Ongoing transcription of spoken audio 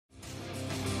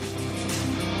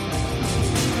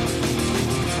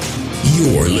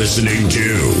You're listening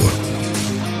to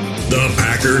the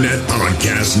Packernet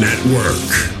Podcast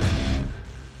Network.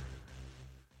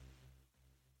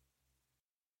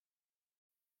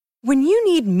 When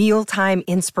you need mealtime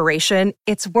inspiration,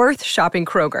 it's worth shopping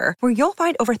Kroger, where you'll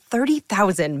find over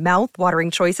 30,000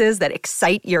 mouth-watering choices that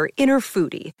excite your inner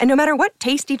foodie. And no matter what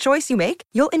tasty choice you make,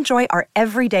 you'll enjoy our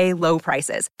everyday low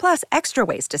prices, plus extra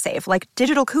ways to save, like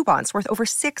digital coupons worth over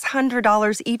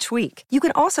 $600 each week. You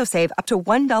can also save up to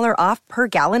 $1 off per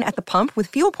gallon at the pump with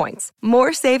fuel points.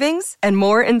 More savings and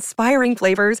more inspiring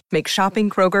flavors make shopping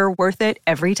Kroger worth it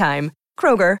every time.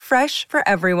 Kroger, fresh for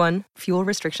everyone. Fuel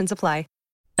restrictions apply.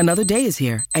 Another day is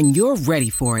here, and you're ready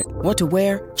for it. What to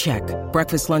wear? Check.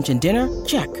 Breakfast, lunch, and dinner?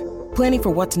 Check. Planning for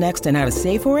what's next and how to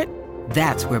save for it?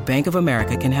 That's where Bank of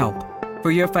America can help. For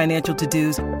your financial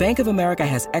to-dos, Bank of America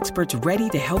has experts ready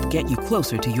to help get you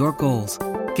closer to your goals.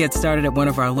 Get started at one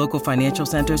of our local financial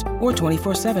centers or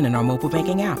 24/7 in our mobile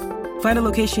banking app. Find a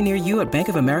location near you at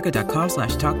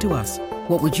bankofamerica.com/talktous.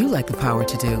 What would you like the power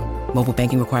to do? Mobile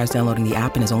banking requires downloading the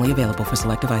app and is only available for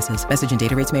select devices. Message and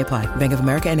data rates may apply. Bank of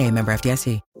America N.A., member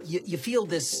FDIC. You feel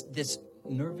this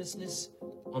nervousness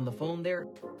on the phone there?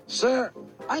 Sir,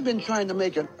 I've been trying to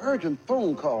make an urgent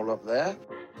phone call up there.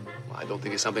 Well, I don't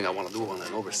think it's something I want to do on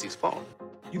an overseas phone.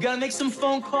 You gotta make some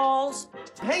phone calls.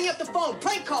 Hang up the phone.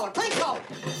 Prank caller.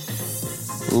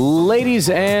 Ladies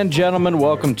and gentlemen,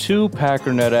 welcome to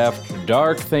Packernet After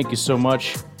Dark. Thank you so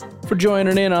much for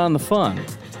joining in on the fun.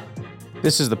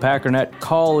 This is the Packernet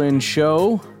call-in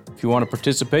show. If you want to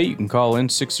participate, you can call in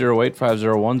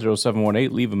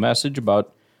 608-501-0718. Leave a message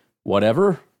about whatever,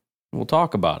 and we'll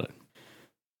talk about it.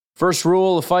 First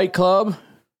rule of Fight Club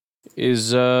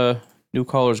is new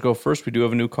callers go first. We do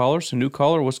have a new caller. So, new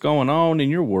caller, what's going on in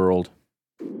your world?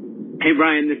 Hey,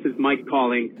 Brian, this is Mike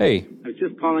calling. Hey. I was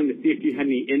just calling to see if you had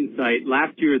any insight.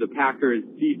 Last year, the Packers'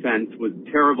 defense was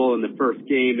terrible in the first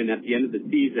game, and at the end of the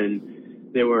season,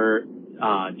 they were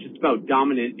just about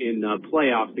dominant in the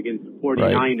playoffs against the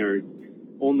 49ers,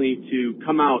 only to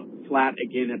come out flat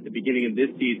again at the beginning of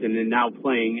this season and now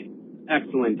playing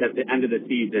excellent at the end of the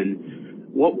season.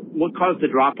 What caused the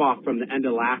drop-off from the end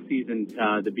of last season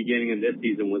to the beginning of this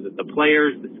season? Was it the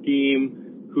players, the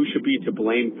scheme? Who should be to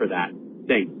blame for that?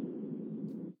 Thanks.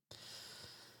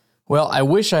 Well, I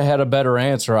wish I had a better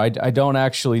answer. I don't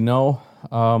actually know.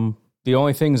 The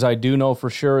only things I do know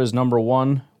for sure is, number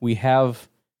one, we have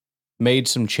made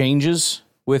some changes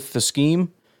with the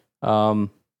scheme.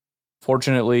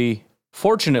 Fortunately,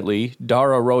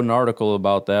 Dara wrote an article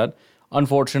about that.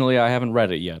 Unfortunately, I haven't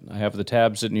read it yet. I have the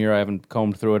tab sitting here. I haven't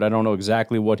combed through it. I don't know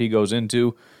exactly what he goes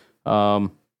into.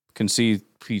 Can see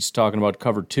he's talking about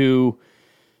cover two,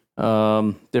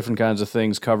 different kinds of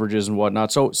things, coverages and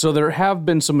whatnot. So there have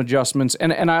been some adjustments.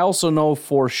 And I also know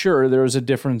for sure there is a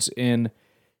difference in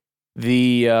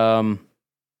the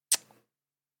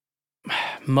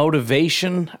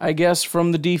motivation, I guess,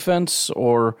 from the defense,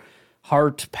 or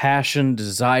heart, passion,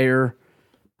 desire.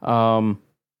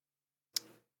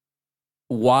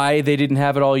 Why they didn't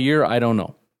have it all year, I don't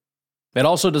know. It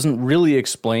also doesn't really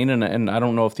explain, and I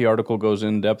don't know if the article goes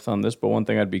in depth on this, but one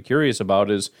thing I'd be curious about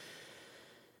is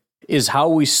how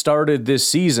we started this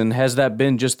season. Has that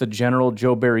been just the general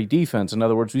Joe Barry defense? In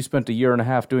other words, we spent a year and a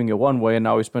half doing it one way, and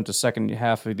now we spent the second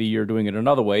half of the year doing it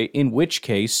another way, in which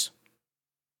case,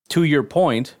 to your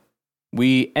point,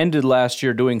 we ended last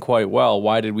year doing quite well.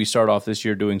 Why did we start off this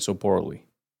year doing so poorly?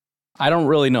 I don't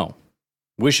really know.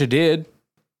 Wish I did.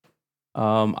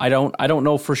 I don't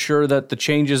know for sure that the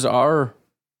changes are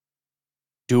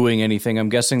doing anything. I'm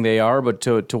guessing they are, but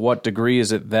to what degree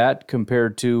is it that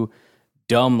compared to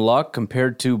dumb luck,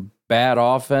 compared to bad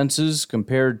offenses,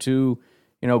 compared to,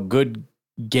 good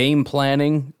game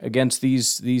planning against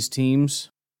these teams,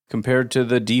 compared to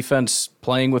the defense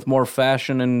playing with more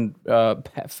passion and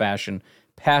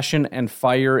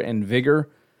fire and vigor?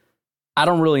 I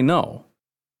don't really know.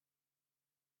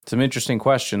 Some interesting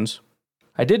questions.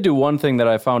 I did do one thing that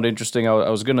I found interesting. I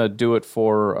was going to do it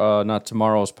for not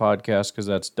tomorrow's podcast because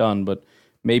that's done, but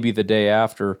maybe the day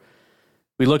after.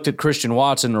 We looked at Christian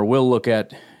Watson, or will look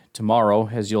at tomorrow,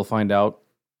 as you'll find out.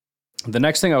 The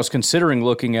next thing I was considering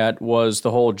looking at was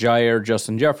the whole Jaire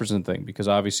Justin Jefferson thing, because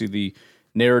obviously the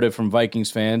narrative from Vikings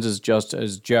fans is just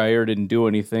as Jaire didn't do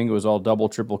anything. It was all double,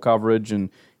 triple coverage, and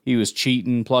he was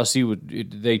cheating. Plus,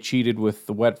 they cheated with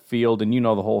the wet field, and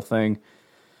the whole thing.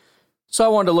 So I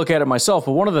wanted to look at it myself,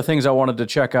 but one of the things I wanted to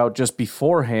check out just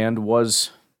beforehand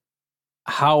was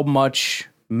how much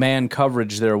man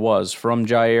coverage there was from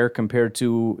Jaire compared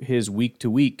to his week to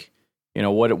week.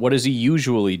 What does he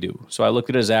usually do? So I looked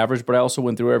at his average, but I also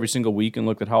went through every single week and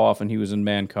looked at how often he was in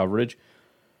man coverage.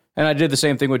 And I did the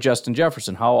same thing with Justin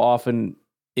Jefferson. How often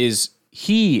is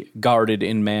he guarded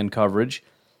in man coverage,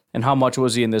 and how much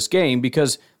was he in this game?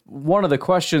 Because one of the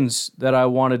questions that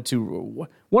one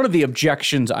of the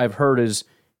objections I've heard is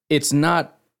it's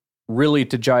not really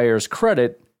to Jair's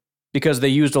credit because they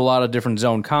used a lot of different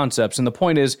zone concepts. And the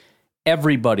point is,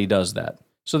 everybody does that.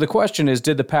 So the question is,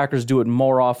 did the Packers do it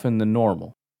more often than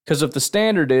normal? Because if the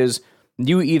standard is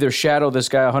you either shadow this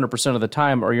guy 100% of the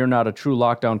time or you're not a true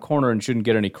lockdown corner and shouldn't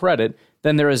get any credit,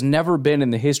 then there has never been in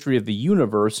the history of the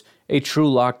universe a true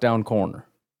lockdown corner.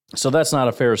 So that's not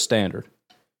a fair standard.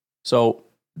 So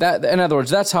that, in other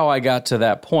words, that's how I got to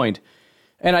that point.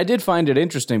 And I did find it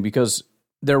interesting because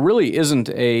there really isn't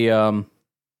a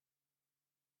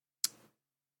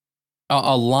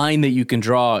line that you can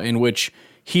draw in which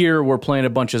here we're playing a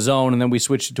bunch of zone and then we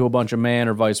switch it to a bunch of man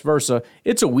or vice versa.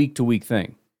 It's a week-to-week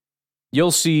thing.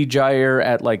 You'll see Jair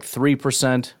at like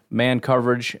 3% man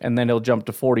coverage, and then he'll jump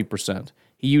to 40%.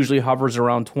 He usually hovers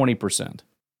around 20%.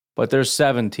 But there's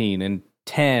 17 and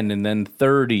 10 and then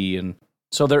 30. And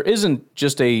so there isn't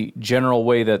just a general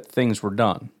way that things were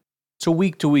done. It's a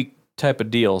week-to-week type of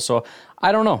deal. So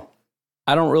I don't know.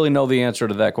 I don't really know the answer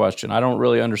to that question. I don't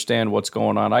really understand what's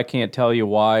going on. I can't tell you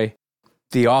why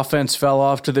the offense fell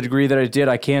off to the degree that it did.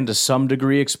 I can, to some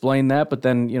degree, explain that, but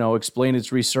then, explain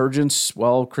its resurgence.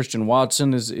 Well, Christian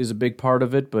Watson is a big part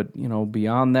of it, but,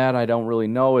 beyond that, I don't really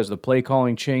know. Has the play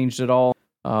calling changed at all?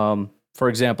 For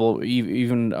example,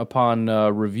 even upon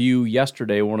review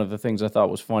yesterday, one of the things I thought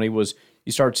was funny was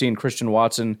you start seeing Christian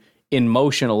Watson in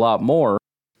motion a lot more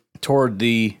toward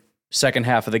the second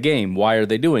half of the game. Why are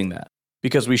they doing that?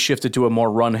 Because we shifted to a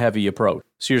more run-heavy approach.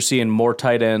 So you're seeing more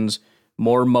tight ends,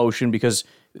 more motion, because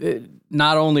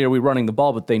not only are we running the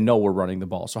ball, but they know we're running the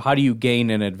ball. So how do you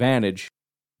gain an advantage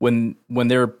when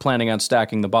they're planning on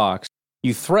stacking the box?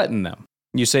 You threaten them.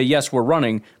 You say, yes, we're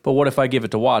running, but what if I give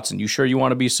it to Watson? You sure you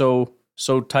want to be so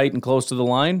tight and close to the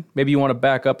line? Maybe you want to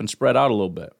back up and spread out a little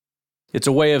bit. It's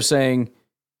a way of saying,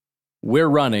 we're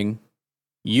running,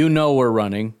 you know we're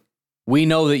running, we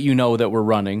know that you know that we're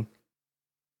running,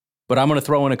 but I'm going to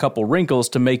throw in a couple wrinkles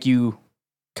to make you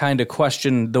kind of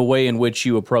question the way in which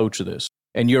you approach this.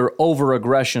 And your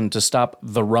over-aggression to stop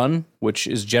the run, which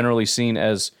is generally seen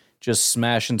as just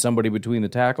smashing somebody between the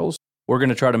tackles, we're going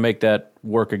to try to make that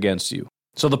work against you.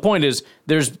 So the point is,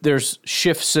 there's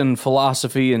shifts in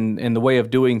philosophy and in the way of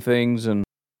doing things, and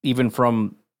even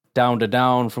from down to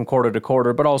down, from quarter to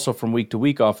quarter, but also from week to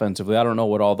week offensively. I don't know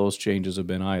what all those changes have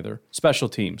been either. Special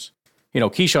teams.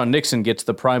 Keyshawn Nixon gets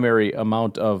the primary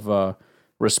amount of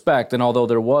respect, and although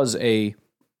there was a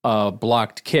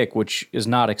blocked kick, which is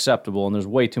not acceptable, and there's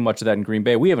way too much of that in Green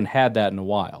Bay. We haven't had that in a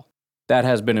while. That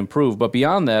has been improved. But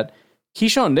beyond that,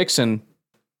 Keyshawn Nixon,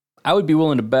 I would be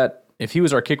willing to bet if he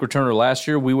was our kick returner last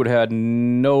year, we would have had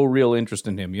no real interest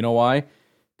in him. You know why?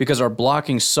 Because our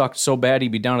blocking sucked so bad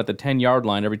he'd be down at the 10-yard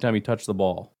line every time he touched the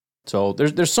ball. So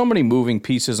there's so many moving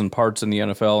pieces and parts in the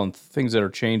NFL and things that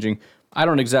are changing. I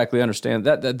don't exactly understand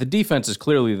that. The defense is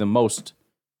clearly the most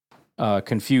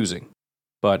confusing.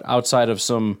 But outside of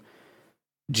some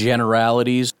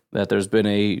generalities, that there's been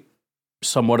a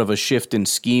somewhat of a shift in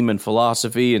scheme and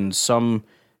philosophy and some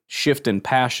shift in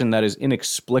passion that is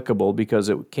inexplicable because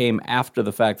it came after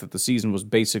the fact that the season was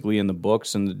basically in the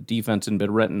books and the defense had been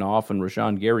written off and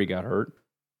Rashawn Gary got hurt.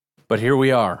 But here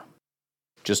we are,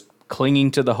 just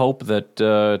clinging to the hope that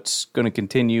it's going to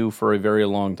continue for a very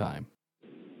long time.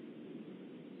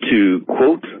 To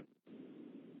quote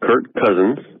Kirk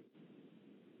Cousins,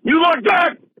 "You like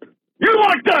that? You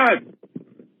like that?"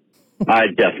 I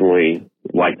definitely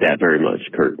like that very much,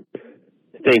 Kurt.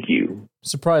 Thank you.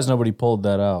 Surprised nobody pulled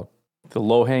that out. The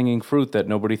low-hanging fruit that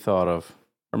nobody thought of.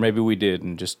 Or maybe we did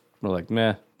and just were like,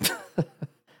 meh.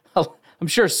 I'm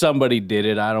sure somebody did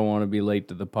it. I don't want to be late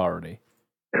to the party.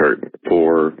 Kurt,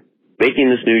 for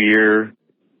making this new year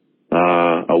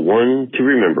a one to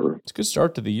remember. It's a good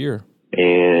start to the year.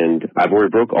 And I've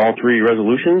already broke all three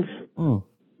resolutions.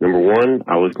 Number one,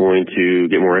 I was going to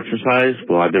get more exercise.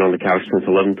 Well, I've been on the couch since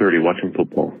 11:30 watching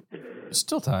football.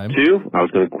 Still time. Two, I was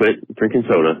going to quit drinking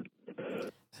soda.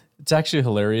 It's actually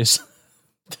hilarious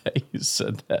that you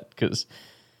said that because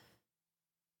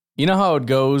you know how it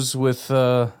goes with,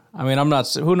 I'm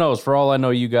not, who knows? For all I know,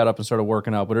 you got up and started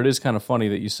working out, but it is kind of funny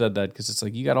that you said that because it's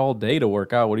like you got all day to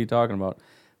work out. What are you talking about?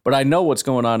 But I know what's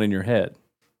going on in your head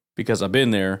because I've been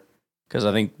there because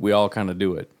I think we all kind of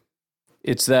do it.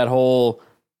 It's that whole,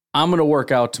 I'm going to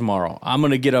work out tomorrow. I'm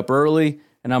going to get up early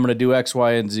and I'm going to do X,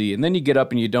 Y, and Z. And then you get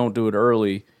up and you don't do it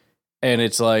early. And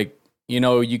it's like,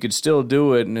 you could still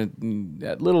do it. And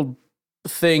that little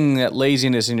thing, that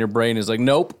laziness in your brain is like,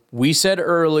 nope, we said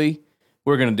early.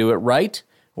 We're going to do it right.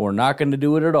 Or we're not going to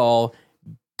do it at all.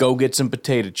 Go get some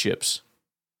potato chips.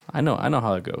 I know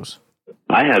how it goes.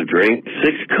 I have drank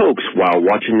 6 Cokes while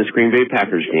watching this Green Bay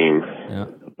Packers game. Yeah.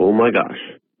 Oh, my gosh.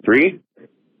 3,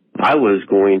 I was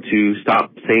going to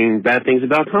stop saying bad things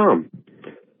about Tom.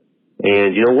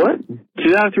 And you know what?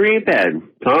 2 out of 3 ain't bad.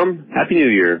 Tom, Happy New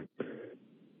Year.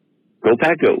 Go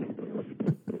Pack, go.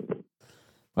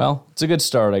 Well, it's a good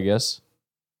start, I guess.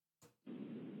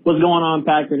 What's going on,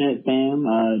 Packernet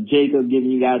fam? Jacob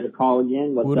giving you guys a call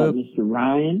again. What's up, Mr.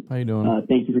 Ryan? How you doing?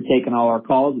 Thank you for taking all our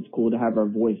calls. It's cool to have our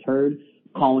voice heard.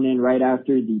 Calling in right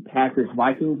after the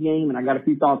Packers-Vikings game, and I got a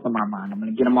few thoughts on my mind. I'm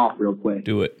going to get them off real quick.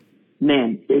 Do it.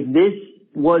 Man, if this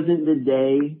wasn't the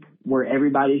day where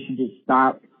everybody should just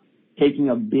stop taking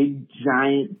a big,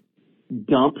 giant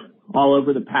dump all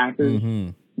over the Packers,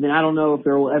 then I don't know if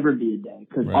there will ever be a day.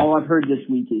 Because all I've heard this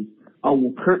week is, oh,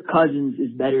 well, Kirk Cousins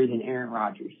is better than Aaron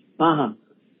Rodgers.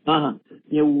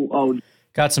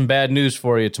 Got some bad news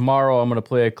for you. Tomorrow I'm going to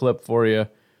play a clip for you.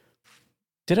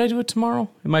 Did I do it tomorrow?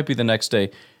 It might be the next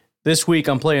day. This week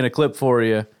I'm playing a clip for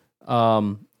you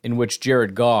in which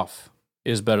Jared Goff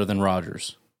is better than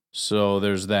Rodgers. So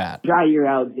there's that. Jair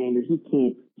Alexander, he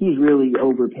can't. He's really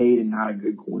overpaid and not a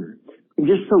good corner. I'm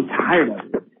just so tired of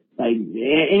it.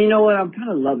 And you know what? I'm kind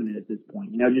of loving it at this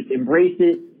point. Just embrace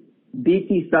it. Beat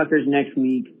these suckers next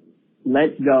week.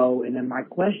 Let's go. And then my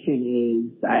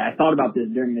question is, I thought about this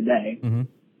during the day.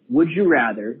 Would you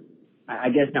rather, I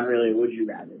guess not really, would you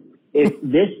rather, if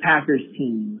this Packers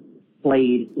team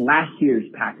played last year's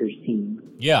Packers team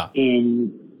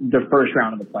in the first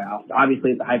round of the playoffs?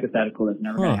 Obviously, it's a hypothetical. That's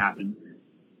never going to happen.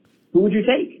 Who would you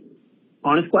take?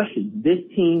 Honest question. This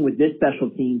team with this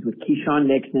special teams with Keyshawn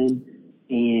Nixon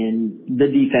and the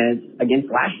defense against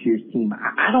last year's team.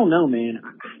 I don't know, man.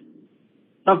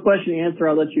 Tough question to answer.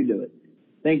 I'll let you do it.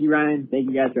 Thank you, Ryan. Thank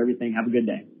you guys for everything. Have a good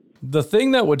day. The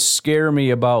thing that would scare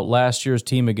me about last year's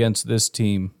team against this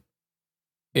team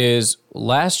is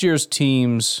last year's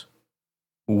team's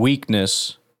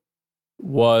weakness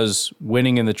was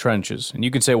winning in the trenches. And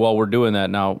you could say, well, we're doing that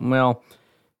now. Well,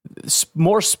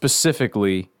 more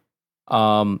specifically,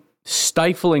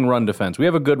 stifling run defense. We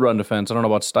have a good run defense. I don't know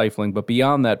about stifling, but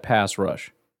beyond that, pass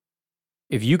rush.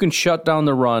 If you can shut down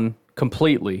the run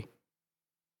completely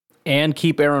and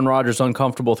keep Aaron Rodgers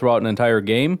uncomfortable throughout an entire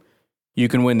game, you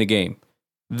can win the game.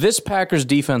 This Packers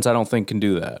defense, I don't think, can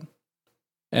do that.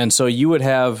 And so you would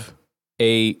have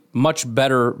a much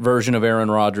better version of Aaron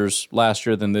Rodgers last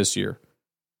year than this year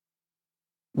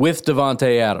with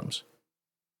Davante Adams.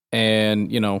 And,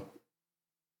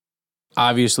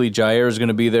 obviously Jair is going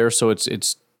to be there, so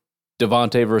it's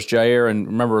Davante versus Jair. And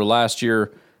remember, last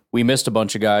year we missed a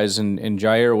bunch of guys, and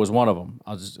Jair was one of them,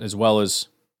 as well as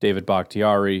David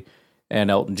Bakhtiari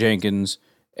and Elton Jenkins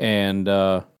and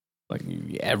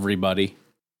everybody.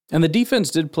 And the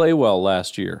defense did play well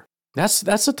last year.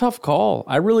 That's a tough call.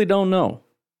 I really don't know.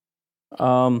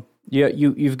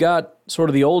 You've got sort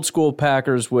of the old school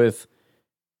Packers with,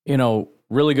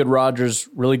 really good Rodgers,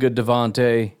 really good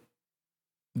Davante,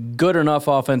 good enough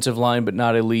offensive line, but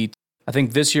not elite. I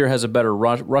think this year has a better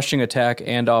rushing attack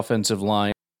and offensive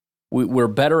line. We're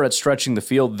better at stretching the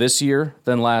field this year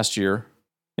than last year.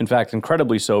 In fact,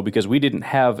 incredibly so, because we didn't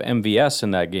have MVS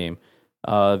in that game.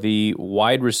 The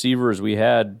wide receivers we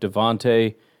had,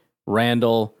 Davante,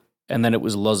 Randall, and then it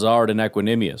was Lazard and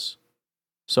Equinemius.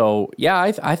 So, yeah,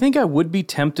 I think I would be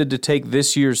tempted to take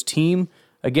this year's team.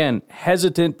 Again,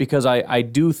 hesitant because I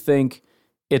do think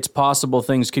it's possible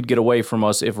things could get away from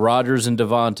us if Rodgers and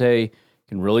Davante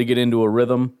can really get into a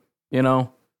rhythm,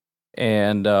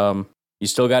 And you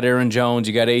still got Aaron Jones,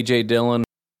 you got A.J. Dillon.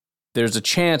 There's a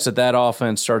chance that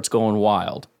offense starts going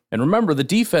wild. And remember, the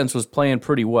defense was playing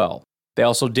pretty well. They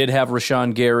also did have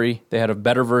Rashawn Gary. They had a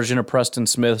better version of Preston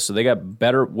Smith, so they got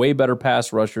way better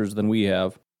pass rushers than we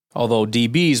have. Although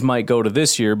DBs might go to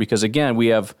this year because, again, we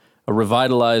have a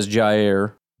revitalized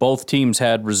Jair. Both teams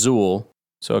had Rasul,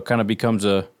 so it kind of becomes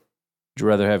would you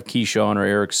rather have Keyshawn or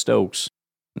Eric Stokes?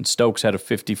 And Stokes had a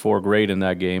 54 grade in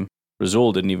that game.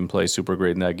 Rasul didn't even play super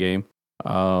great in that game.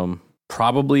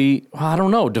 Probably, I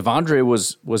don't know. Devondre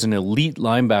was an elite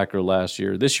linebacker last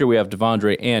year. This year we have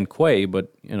Devondre and Quay,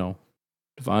 but,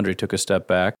 Devondre took a step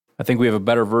back. I think we have a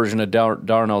better version of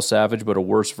Darnell Savage, but a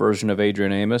worse version of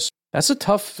Adrian Amos. That's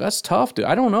tough, dude.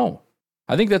 I don't know.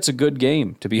 I think that's a good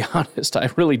game, to be honest. I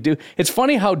really do. It's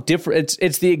funny how different,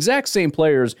 it's the exact same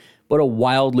players, but a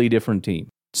wildly different team.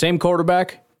 Same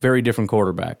quarterback, very different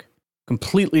quarterback.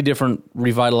 Completely different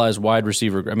revitalized wide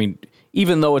receiver. I mean,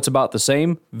 even though it's about the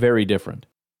same, very different.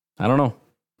 I don't know.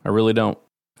 I really don't.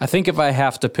 I think if I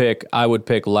have to pick, I would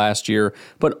pick last year,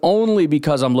 but only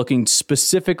because I'm looking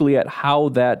specifically at how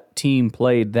that team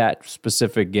played that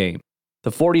specific game.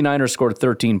 The 49ers scored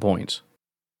 13 points.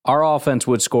 Our offense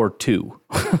would score 2.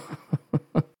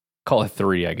 Call it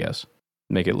 3, I guess.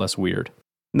 Make it less weird.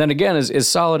 And then again, as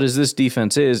solid as this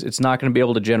defense is, it's not going to be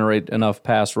able to generate enough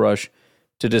pass rush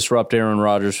to disrupt Aaron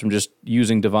Rodgers from just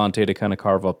using Devontae to kind of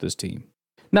carve up this team.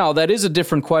 Now, that is a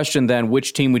different question than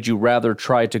which team would you rather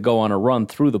try to go on a run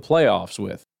through the playoffs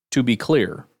with, to be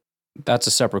clear. That's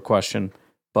a separate question,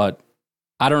 but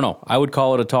I don't know. I would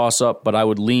call it a toss-up, but I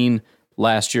would lean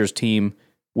last year's team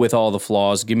with all the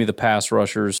flaws. Give me the pass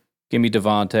rushers. Give me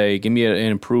Devontae. Give me an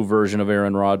improved version of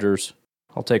Aaron Rodgers.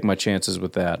 I'll take my chances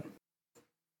with that.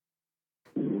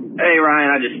 Hey,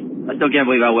 Ryan, I still can't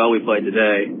believe how well we played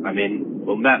today. I mean,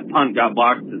 when that punt got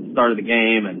blocked at the start of the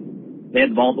game and they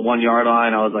had the ball at the 1 yard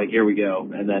line, I was like, here we go.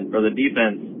 And then for the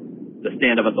defense to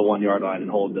stand up at the 1 yard line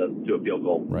and hold to a field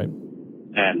goal. Right.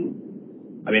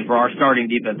 And, I mean, for our starting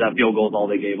defense, that field goal is all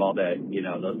they gave all day. You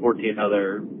know, those 14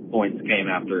 other points came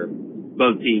after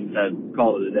both teams had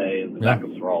called it a day and the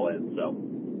backups were all in. So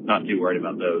not too worried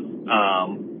about those.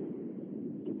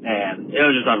 And it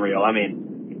was just unreal. I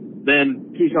mean,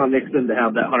 then Keyshawn Nixon to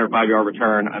have that 105-yard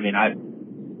return. I mean, I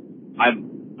don't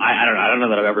know. I don't know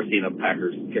that I've ever seen a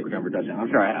Packers kick return for touchdown. I'm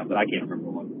sure I have, but I can't remember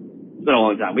one. It's been a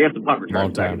long time. We have some punt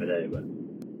returns back in the day, but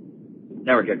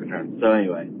never kick returns. So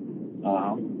anyway,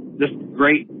 just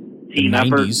great team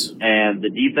effort. And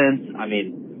the defense, I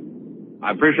mean,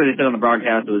 I'm pretty sure they said on the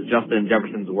broadcast it was Justin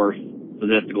Jefferson's worst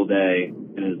statistical day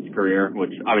in his career,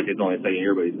 which obviously it's only his second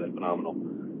year, but he's been phenomenal.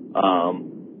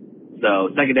 So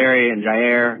secondary and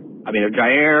Jair, I mean, if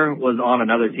Jair was on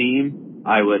another team,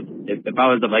 I would, if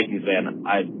I was a Vikings fan,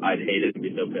 I'd hate it and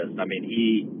be so pissed. I mean,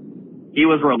 he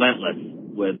was relentless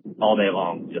with all day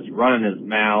long, just running his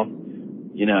mouth,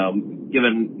 you know,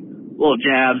 giving little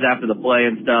jabs after the play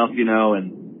and stuff, you know,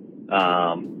 and,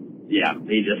 yeah,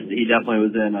 he definitely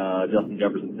was in, Justin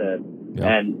Jefferson's head. Yep.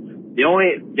 And the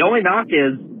only knock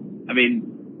is, I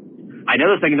mean, I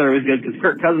know the secondary was good because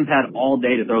Kirk Cousins had all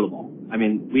day to throw the ball. I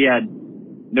mean, we had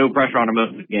no pressure on him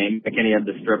most of the game. McKinney had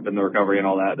the strip and the recovery and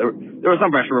all that. There was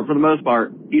some pressure, but for the most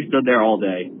part, he stood there all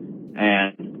day.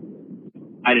 And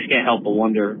I just can't help but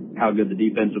wonder how good the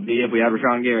defense would be if we had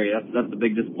Rashawn Gary. That's the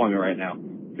big disappointment right now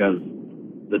because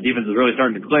the defense is really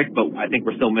starting to click, but I think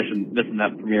we're still missing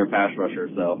that premier pass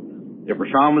rusher. So if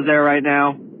Rashawn was there right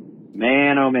now,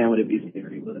 man, oh man, would it be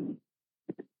scary. But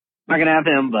not going to have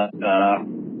him, but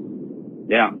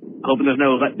yeah. Hoping there's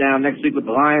no letdown next week with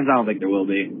the Lions. I don't think there will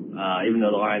be, even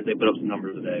though the Lions, they put up some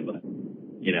numbers today. But,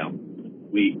 you know,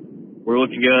 we're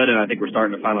looking good, and I think we're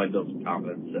starting to finally build some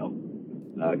confidence. So,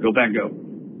 go back, go.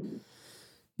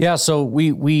 Yeah, so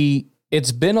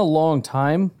it's been a long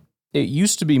time. It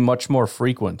used to be much more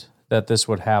frequent that this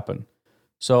would happen.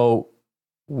 So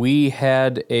we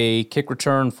had a kick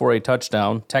return for a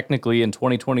touchdown, technically in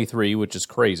 2023, which is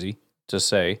crazy to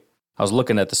say. I was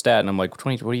looking at the stat, and I'm like,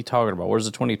 what are you talking about? Where's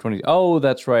the 2020? Oh,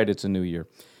 that's right. It's a new year.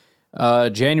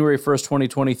 January 1st,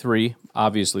 2023,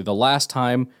 obviously. The last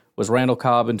time was Randall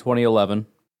Cobb in 2011,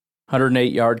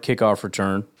 108-yard kickoff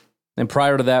return. And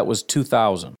prior to that was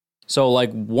 2000. So like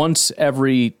once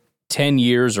every 10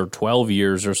 years or 12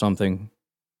 years or something,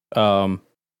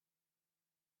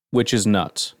 which is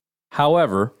nuts.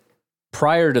 However,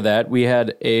 prior to that, we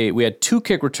had 2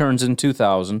 kick returns in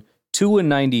 2000, 2 in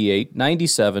 98,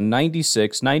 97,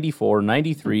 96, 94,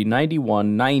 93,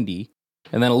 91, 90,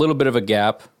 and then a little bit of a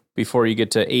gap before you get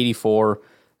to 84,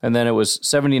 and then it was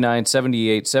 79,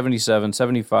 78, 77,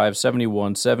 75,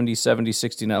 71, 70, 70,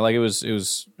 69. Like it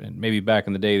was maybe back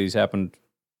in the day these happened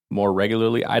more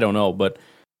regularly. I don't know, but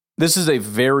this is a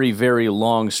very, very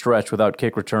long stretch without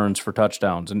kick returns for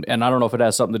touchdowns. And I don't know if it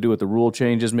has something to do with the rule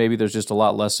changes. Maybe there's just a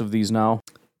lot less of these now.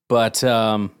 But,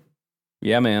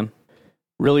 yeah, man.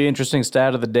 Really interesting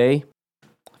stat of the day.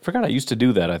 I forgot I used to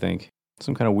do that, I think.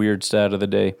 Some kind of weird stat of the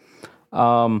day.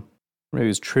 Maybe it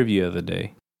was trivia of the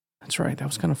day. That's right. That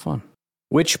was kind of fun.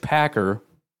 Which Packer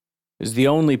is the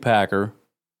only Packer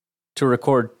to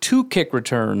record 2 kick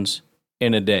returns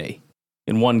in a day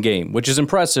in one game? Which is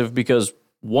impressive because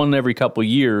one every couple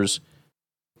years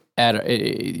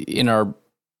in our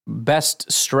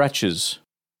best stretches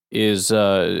is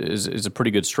a pretty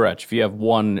good stretch. If you have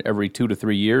one every 2 to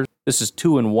 3 years, this is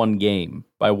 2 in one game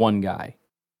by one guy.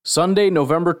 Sunday,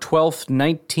 November 12th,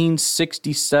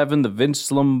 1967, the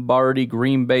Vince Lombardi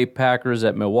Green Bay Packers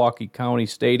at Milwaukee County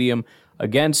Stadium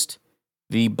against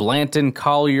the Blanton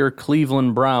Collier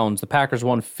Cleveland Browns. The Packers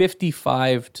won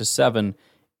 55-7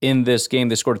 in this game.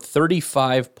 They scored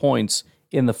 35 points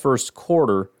in the first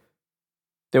quarter.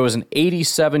 There was an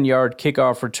 87-yard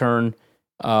kickoff return,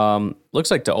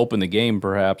 looks like to open the game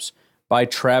perhaps, by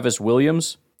Travis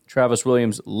Williams. Travis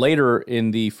Williams later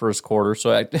in the first quarter.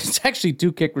 So it's actually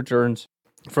 2 kick returns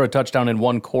for a touchdown in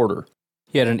one quarter.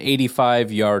 He had an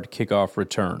 85-yard kickoff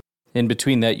return. In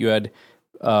between that, you had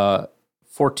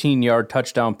 14-yard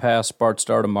touchdown pass, Bart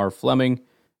Starr to Marv Fleming,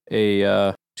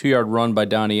 a 2-yard run by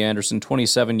Donnie Anderson,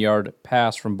 27-yard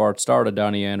pass from Bart Starr to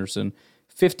Donnie Anderson,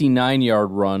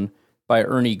 59-yard run by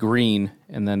Ernie Green,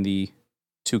 and then the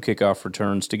 2 kickoff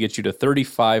returns to get you to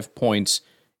 35 points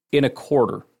in a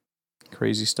quarter.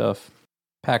 Crazy stuff.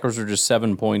 Packers are just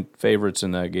 7-point favorites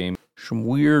in that game. Some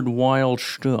weird, wild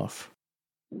stuff.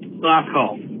 Last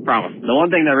call, promise. The one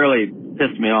thing that really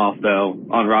pissed me off, though,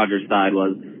 on Rodgers' side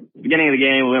was beginning of the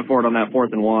game, we went forward on that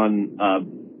 4th and 1,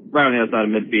 right on the other side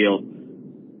of midfield,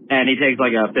 and he takes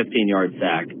like a 15-yard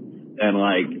sack. And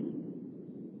like,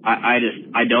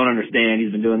 I don't understand.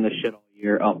 He's been doing this shit all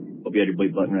year. Oh, hope you had your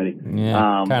bleep button ready.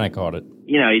 Yeah, kind of caught it.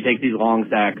 You know, he takes these long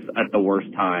sacks at the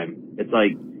worst time. It's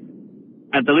like,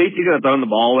 at the least you could have thrown the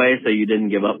ball away so you didn't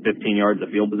give up 15 yards of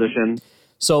field position.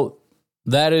 So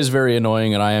that is very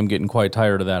annoying, and I am getting quite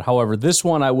tired of that. However, this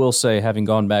one, I will say, having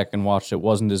gone back and watched it,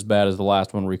 wasn't as bad as the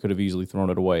last one where he could have easily thrown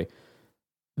it away.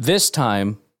 This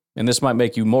time, and this might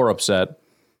make you more upset,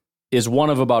 is one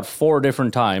of about 4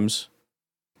 different times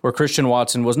where Christian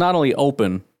Watson was not only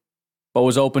open, but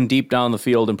was open deep down the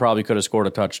field and probably could have scored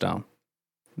a touchdown.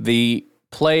 The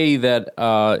play that,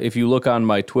 if you look on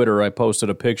my Twitter, I posted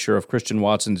a picture of Christian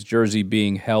Watson's jersey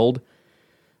being held,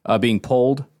 being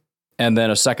pulled, and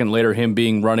then a second later him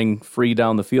being running free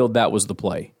down the field. That was the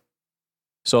play.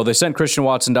 So they sent Christian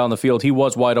Watson down the field. He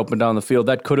was wide open down the field.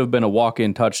 That could have been a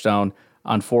walk-in touchdown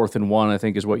on 4th and 1, I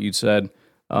think is what you'd said.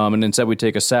 And instead we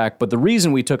take a sack. But the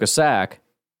reason we took a sack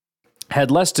had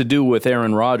less to do with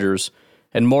Aaron Rodgers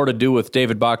and more to do with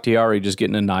David Bakhtiari just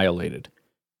getting annihilated.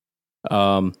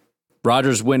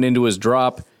 Rodgers went into his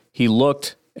drop. He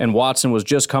looked, and Watson was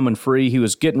just coming free. He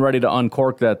was getting ready to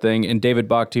uncork that thing, and David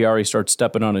Bakhtiari starts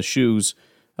stepping on his shoes,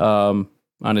 on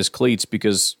his cleats,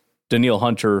 because Danielle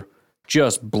Hunter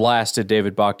just blasted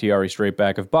David Bakhtiari straight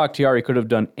back. If Bakhtiari could have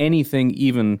done anything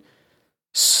even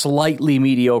slightly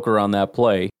mediocre on that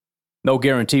play, no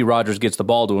guarantee Rodgers gets the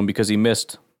ball to him because he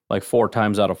missed like 4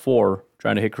 times out of 4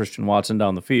 trying to hit Christian Watson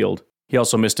down the field. He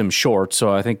also missed him short,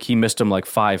 so I think he missed him like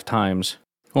 5 times.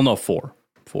 Well, no, 4.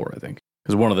 4, I think.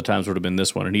 Because one of the times would have been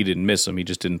this one, and he didn't miss him. He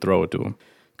just didn't throw it to him.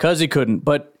 Because he couldn't.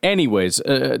 But anyways,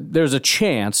 there's a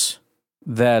chance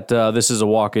that this is a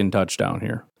walk-in touchdown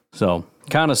here. So,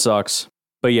 kind of sucks.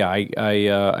 But yeah,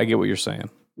 I get what you're saying.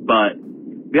 But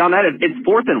beyond that, it's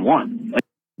 4th and 1.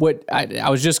 What I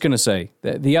was just going to say,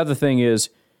 the other thing is,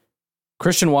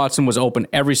 Christian Watson was open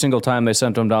every single time they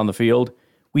sent him down the field.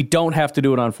 We don't have to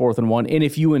do it on 4th and 1. And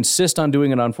if you insist on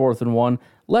doing it on 4th and 1,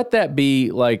 let that be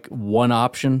like one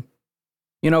option.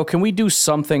 You know, can we do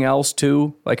something else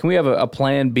too? Like, can we have a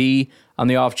plan B on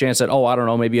the off chance that, I don't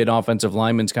know, maybe an offensive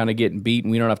lineman's kind of getting beat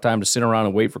and we don't have time to sit around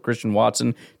and wait for Christian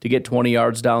Watson to get 20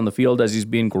 yards down the field as he's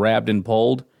being grabbed and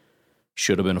pulled?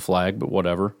 Should have been a flag, but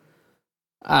whatever.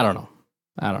 I don't know.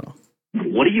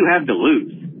 What do you have to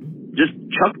lose? Just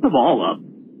chuck the ball up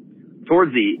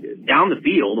towards down the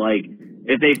field. Like,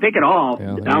 if they pick it off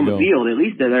down the field, at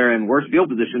least they're in worse field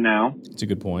position now. That's a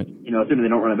good point. You know, assuming they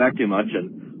don't run it back too much.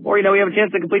 Or, we have a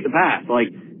chance to complete the pass. Like,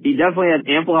 he definitely had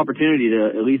ample opportunity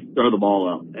to at least throw the ball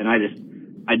up. And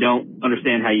I don't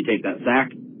understand how you take that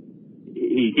sack.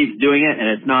 He keeps doing it,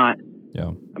 and it's not.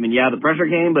 Yeah. I mean, the pressure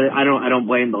came, but I don't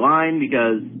blame the line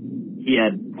because he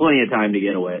had plenty of time to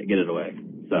get it away.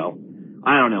 So,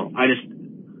 I don't know.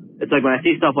 It's like when I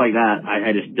see stuff like that,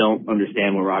 I just don't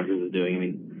understand what Rodgers is doing. I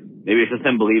mean, maybe it's just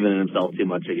him believing in himself too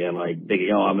much again, like thinking,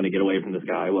 I'm going to get away from this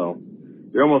guy. Well,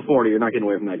 you're almost 40. You're not getting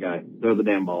away from that guy. Throw the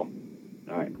damn ball.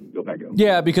 All right, go back up.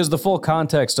 Yeah, because the full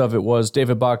context of it was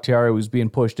David Bakhtiari was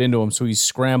being pushed into him, so he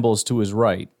scrambles to his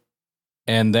right,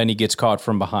 and then he gets caught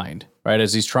from behind, right,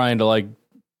 as he's trying to,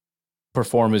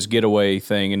 perform his getaway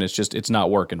thing, and it's not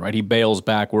working, right? He bails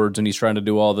backwards, and he's trying to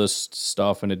do all this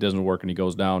stuff, and it doesn't work, and he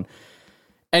goes down.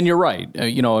 And you're right.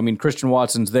 Christian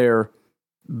Watson's there,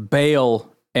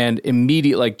 bail, and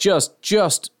immediate,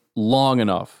 just long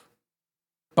enough.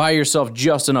 Buy yourself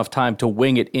just enough time to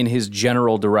wing it in his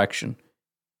general direction.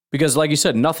 Because, like you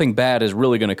said, nothing bad is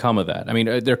really going to come of that. I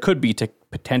mean, there could be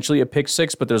potentially a pick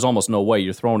six, but there's almost no way.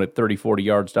 You're throwing it 30, 40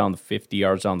 yards down, 50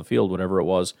 yards down the field, whatever it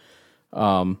was.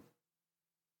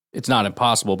 It's not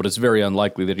impossible, but it's very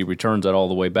unlikely that he returns that all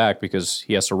the way back because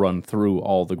he has to run through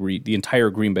all the entire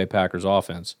Green Bay Packers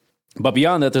offense. But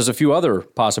beyond that, there's a few other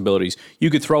possibilities. You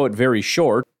could throw it very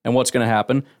short, and what's going to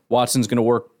happen? Watson's going to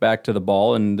work back to the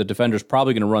ball, and the defender's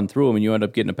probably going to run through him, and you end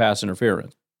up getting a pass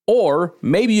interference. Or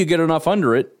maybe you get enough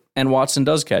under it, and Watson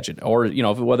does catch it. Or,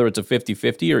 whether it's a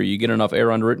 50-50 or you get enough air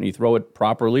under it and you throw it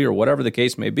properly or whatever the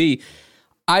case may be.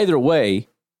 Either way,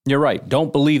 You're right.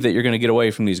 Don't believe that you're going to get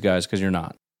away from these guys because you're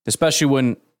not. Especially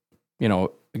when,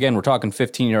 again, we're talking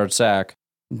 15-yard sack.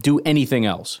 Do anything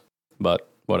else. But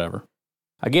whatever.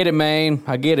 I get it, man.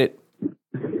 I get it.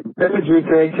 Hey,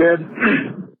 GK kid.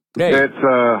 Hey. It's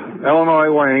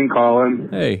Illinois Wayne calling.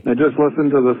 Hey. I just listened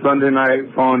to the Sunday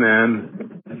night phone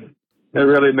in. It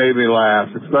really made me laugh,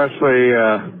 especially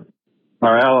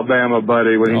our Alabama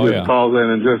buddy when he calls in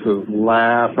and just is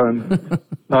laughing.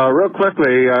 Real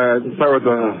quickly, to start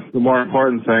with the more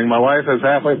important thing, my wife is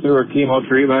halfway through her chemo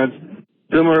treatment.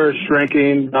 Tumor is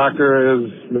shrinking. Doctor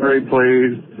is very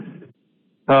pleased.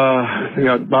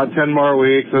 About 10 more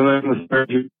weeks, and then the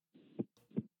surgery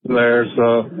there.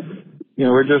 So,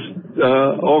 we're just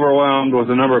overwhelmed with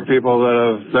the number of people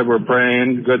that have said we're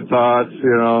praying, good thoughts,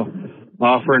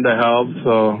 offering to help.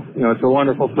 So, it's a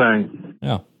wonderful thing.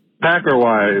 Yeah.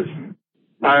 Packer-wise,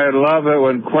 I love it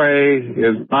when Quay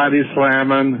is body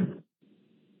slamming,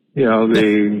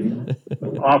 the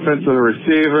offensive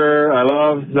receiver. I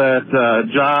love that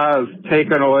Ja is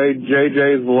taking away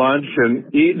JJ's lunch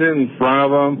and eating it in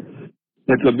front of him.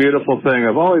 It's a beautiful thing.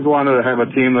 I've always wanted to have a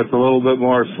team that's a little bit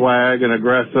more swag and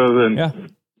aggressive and has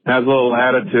a little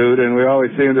attitude, and we always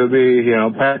seem to be,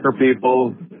 Packer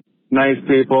people, nice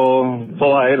people,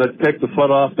 polite. Let's take the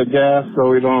foot off the gas so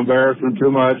we don't embarrass them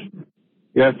too much.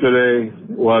 Yesterday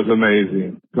was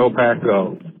amazing. Go Pack,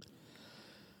 go.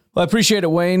 Well, I appreciate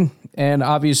it, Wayne, and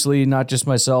obviously not just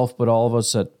myself, but all of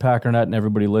us at Packernet and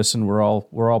everybody listen. We're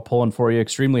all pulling for you.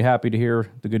 Extremely happy to hear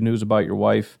the good news about your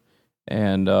wife,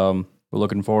 and we're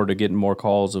looking forward to getting more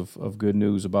calls of good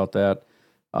news about that.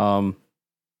 And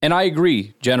I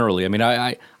agree generally. I mean,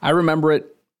 I remember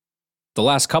it the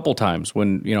last couple times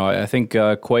when I think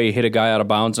Quay hit a guy out of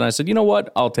bounds, and I said, you know what,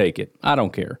 I'll take it. I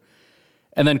don't care.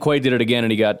 And then Quay did it again,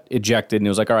 and he got ejected, and it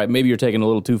was like, all right, maybe you're taking a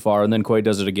little too far. And then Quay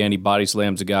does it again. He body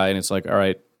slams a guy, and it's like, all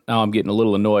right, now I'm getting a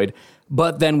little annoyed.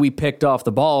 But then we picked off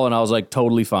the ball, and I was like,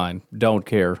 totally fine. Don't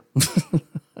care.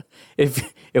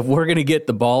 If we're going to get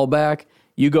the ball back,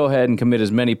 you go ahead and commit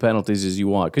as many penalties as you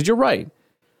want. Because you're right.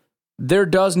 There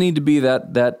does need to be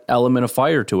that element of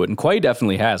fire to it. And Quay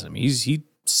definitely has him. He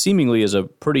seemingly is a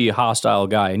pretty hostile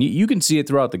guy, and you can see it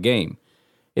throughout the game.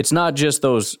 It's not just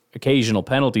those occasional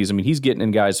penalties. I mean, he's getting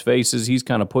in guys' faces. He's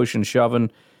kind of pushing,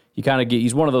 shoving.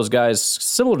 He's one of those guys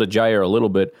similar to Jair a little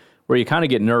bit, where you kind of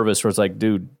get nervous. Where it's like,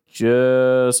 dude,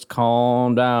 just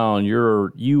calm down.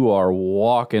 You are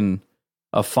walking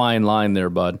a fine line there,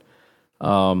 bud.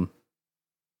 But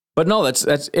no,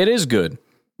 it is good.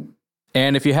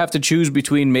 And if you have to choose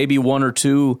between maybe one or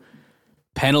two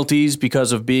penalties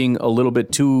because of being a little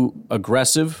bit too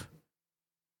aggressive,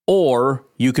 or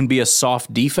you can be a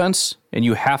soft defense and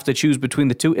you have to choose between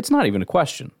the two, it's not even a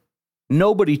question.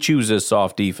 Nobody chooses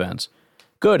soft defense.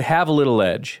 Good, have a little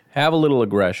edge, have a little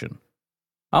aggression.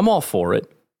 I'm all for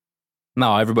it.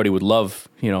 Now, everybody would love,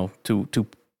 to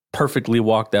perfectly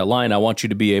walk that line. I want you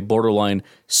to be a borderline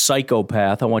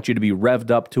psychopath. I want you to be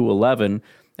revved up to 11.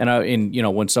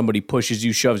 And when somebody pushes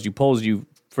you, shoves you, pulls you,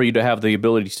 for you to have the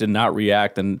ability to not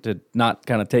react and to not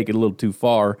kind of take it a little too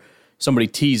far. Somebody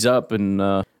tees up and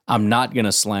I'm not going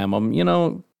to slam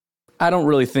them. I don't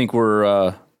really think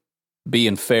we're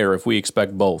being fair if we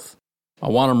expect both. I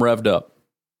want them revved up.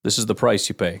 This is the price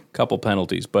you pay. Couple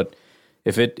penalties. But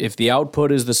if the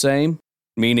output is the same,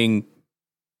 meaning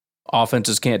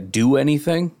offenses can't do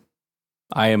anything,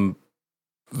 I am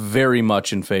very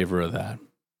much in favor of that.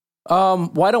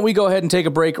 Why don't we go ahead and take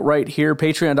a break right here?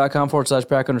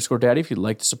 Patreon.com/Pack_Daddy if you'd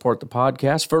like to support the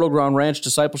podcast. Fertile Ground Ranch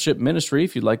Discipleship Ministry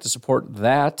if you'd like to support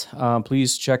that.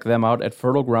 Please check them out at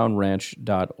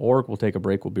fertilegroundranch.org. We'll take a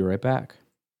break. We'll be right back.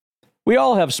 We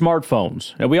all have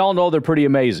smartphones, and we all know they're pretty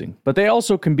amazing, but they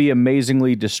also can be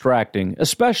amazingly distracting,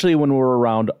 especially when we're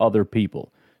around other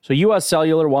people. So US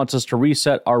Cellular wants us to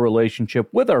reset our relationship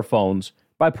with our phones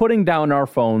by putting down our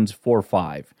phones for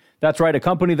 $5. That's right, a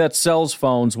company that sells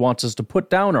phones wants us to put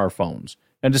down our phones.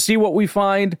 And to see what we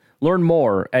find, learn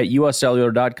more at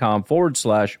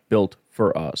uscellular.com/built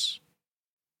for us.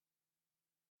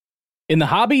 In the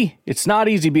hobby, it's not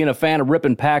easy being a fan of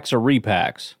ripping packs or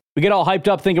repacks. We get all hyped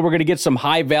up thinking we're going to get some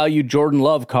high-value Jordan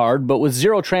Love card, but with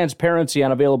zero transparency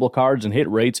on available cards and hit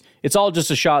rates, it's all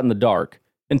just a shot in the dark.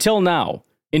 Until now,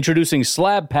 introducing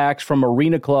slab packs from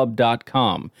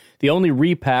arenaclub.com, the only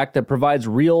repack that provides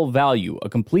real value, a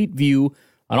complete view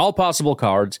on all possible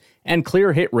cards, and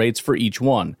clear hit rates for each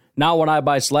one. Now when I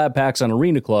buy slab packs on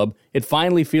Arena Club, it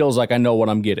finally feels like I know what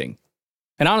I'm getting.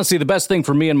 And honestly, the best thing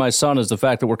for me and my son is the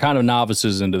fact that we're kind of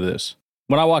novices into this.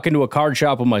 When I walk into a card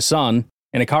shop with my son,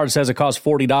 and a card says it costs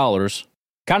 $40,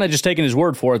 kind of just taking his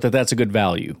word for it that that's a good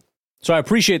value. So I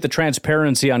appreciate the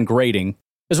transparency on grading,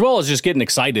 as well as just getting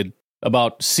excited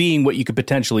about seeing what you could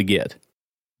potentially get.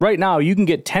 Right now, you can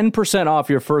get 10% off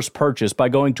your first purchase by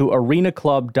going to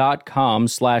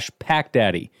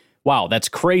arenaclub.com/packdaddy. Wow, that's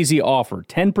crazy offer.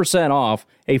 10% off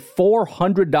a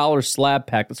 $400 slab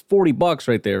pack. That's $40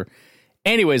 right there.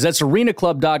 Anyways, that's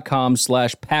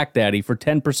arenaclub.com/packdaddy for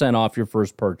 10% off your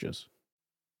first purchase.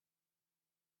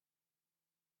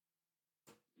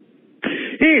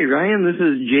 Hey, Ryan, this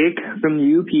is Jake from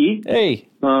the UP. Hey.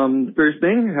 First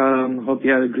thing, hope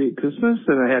you had a great Christmas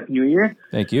and a Happy New Year.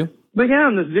 Thank you. But yeah,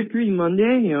 on this Victory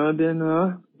Monday, I've been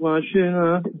watching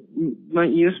my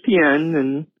ESPN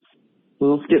and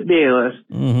little Skip Bayless.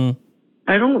 Mm-hmm.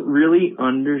 I don't really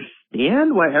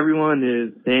understand why everyone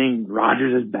is saying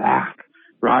Rodgers is back.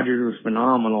 Rodgers was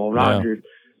phenomenal. Rodgers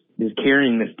is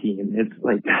carrying this team. It's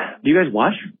like, do you guys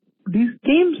watch these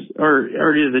games? Or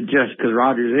is it just because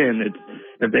Rodgers in? It's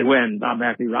if they win,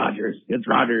 automatically Rodgers. It's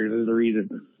Rodgers is the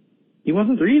reason. He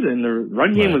wasn't the reason. The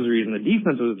run game was the reason. The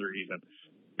defense was the reason.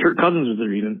 Kirk Cousins was the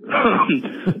reason.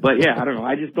 But yeah, I don't know.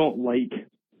 I just don't like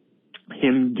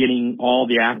him getting all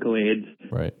the accolades.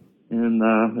 Right. And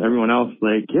everyone else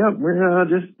like, yeah, we're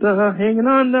just hanging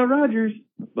on to Rodgers.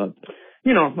 But,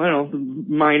 you know, I don't know,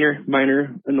 minor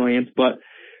annoyance. But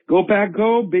go Pack,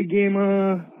 go. Big game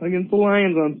against the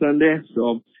Lions on Sunday.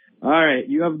 So, all right,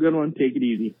 you have a good one. Take it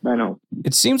easy. Bye now.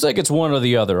 It seems like it's one or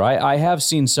the other. I have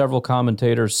seen several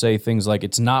commentators say things like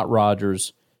it's not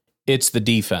Rodgers, it's the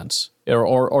defense.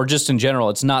 Or just in general,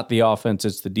 it's not the offense,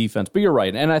 it's the defense. But you're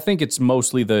right. And I think it's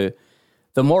mostly the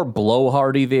more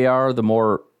blowhardy they are, the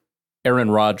more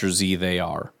Aaron Rodgers-y they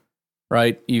are,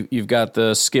 right? You've got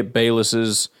the Skip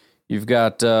Baylesses, you've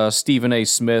got Stephen A.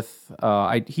 Smith.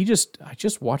 I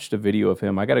just watched a video of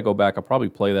him. I got to go back. I'll probably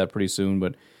play that pretty soon,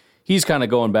 but he's kind of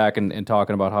going back and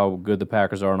talking about how good the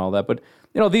Packers are and all that. But,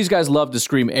 you know, these guys love to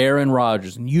scream Aaron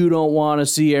Rodgers, and you don't want to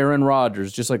see Aaron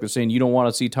Rodgers, just like they're saying you don't want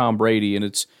to see Tom Brady. And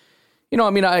it's, you know,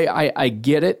 I mean, I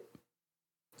get it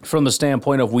from the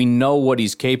standpoint of we know what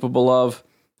he's capable of,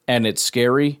 and it's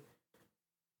scary.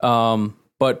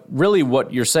 But really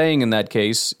what you're saying in that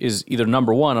case is either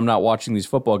number one, I'm not watching these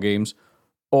football games,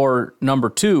 or number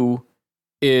two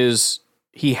is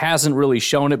he hasn't really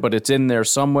shown it, but it's in there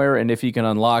somewhere, and if he can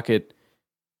unlock it,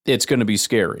 it's going to be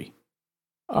scary.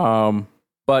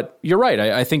 But you're right.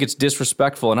 I think it's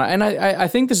disrespectful, and I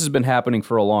think this has been happening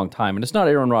for a long time, and it's not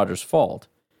Aaron Rodgers' fault.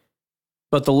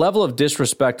 But the level of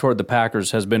disrespect toward the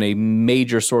Packers has been a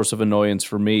major source of annoyance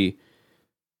for me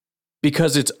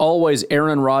because it's always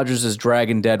Aaron Rodgers is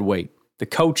dragging dead weight. The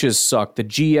coaches suck. The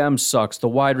GM sucks. The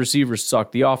wide receivers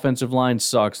suck. The offensive line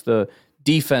sucks. The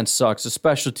defense sucks. The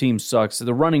special teams sucks.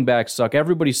 The running backs suck.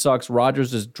 Everybody sucks.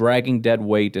 Rodgers is dragging dead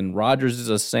weight, and Rodgers is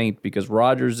a saint because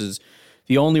Rodgers is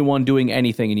the only one doing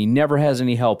anything, and he never has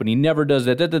any help, and he never does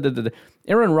that.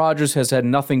 Aaron Rodgers has had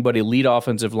nothing but elite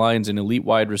offensive lines and elite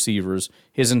wide receivers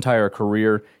his entire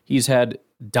career. He's had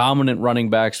dominant running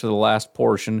backs for the last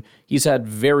portion. He's had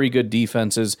very good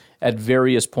defenses at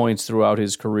various points throughout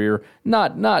his career.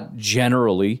 Not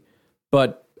generally,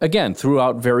 but again,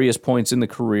 throughout various points in the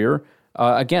career.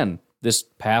 Again, this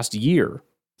past year,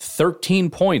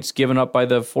 13 points given up by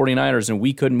the 49ers, and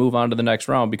we couldn't move on to the next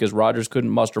round because Rodgers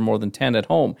couldn't muster more than 10 at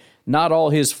home. Not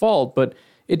all his fault, but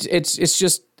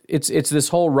it's this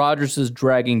whole Rodgers is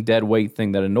dragging dead weight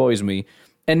thing that annoys me.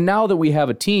 And now that we have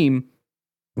a team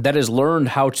that has learned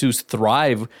how to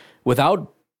thrive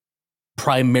without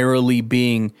primarily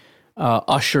being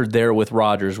ushered there with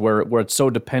Rodgers, where it's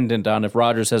so dependent on if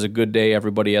Rodgers has a good day,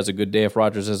 everybody has a good day. If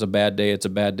Rodgers has a bad day, it's a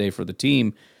bad day for the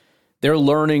team. They're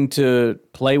learning to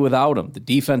play without him. The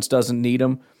defense doesn't need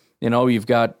him. You know, you've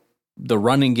got the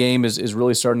running game is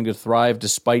really starting to thrive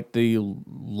despite the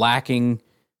lacking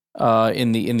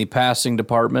in the passing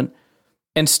department.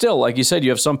 And still, like you said, you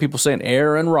have some people saying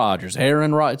Aaron Rodgers.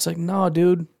 It's like, no,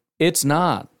 dude, it's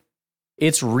not.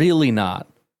 It's really not.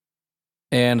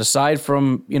 And aside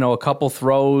from, you know, a couple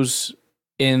throws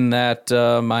in that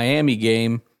Miami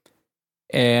game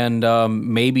and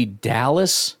maybe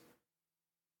Dallas,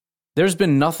 there's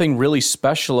been nothing really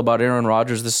special about Aaron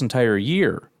Rodgers this entire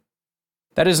year.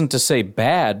 That isn't to say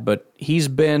bad, but he's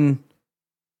been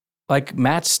like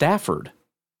Matt Stafford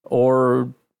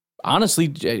or, honestly,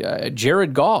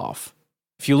 Jared Goff.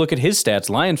 If you look at his stats,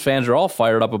 Lions fans are all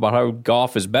fired up about how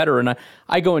Goff is better, and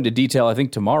I go into detail, I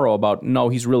think, tomorrow about, no,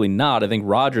 he's really not. I think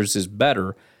Rodgers is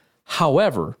better.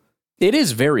 However, it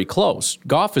is very close.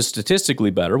 Goff is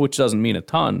statistically better, which doesn't mean a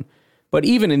ton. But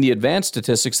even in the advanced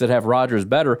statistics that have Rodgers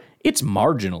better, it's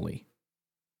marginally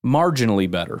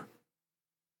better.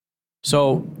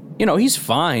 So, you know, he's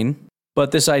fine.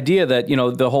 But this idea that, you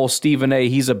know, the whole Stephen A.,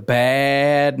 he's a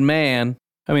bad man.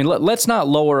 I mean, let's not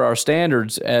lower our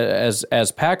standards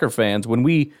as Packer fans when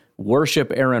we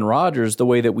worship Aaron Rodgers the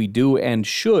way that we do and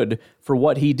should for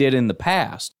what he did in the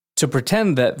past. To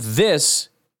pretend that this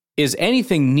is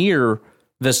anything near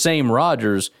the same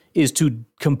Rodgers is to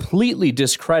completely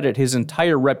discredit his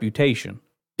entire reputation.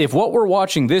 If what we're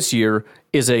watching this year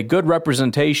is a good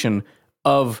representation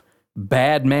of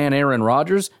bad man Aaron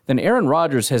Rodgers, then Aaron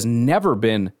Rodgers has never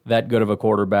been that good of a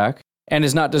quarterback and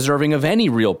is not deserving of any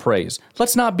real praise.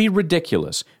 Let's not be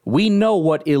ridiculous. We know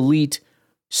what elite,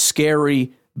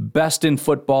 scary, best in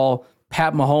football,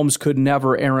 Pat Mahomes could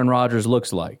never Aaron Rodgers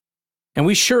looks like. And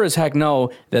we sure as heck know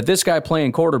that this guy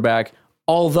playing quarterback,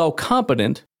 although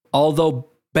competent, although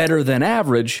better than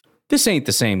average, this ain't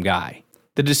the same guy.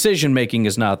 The decision-making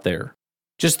is not there.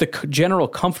 Just the general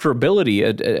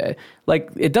comfortability, like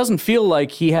it doesn't feel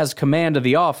like he has command of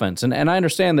the offense. And I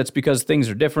understand that's because things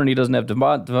are different. He doesn't have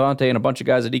Devontae and a bunch of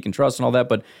guys that he can trust and all that.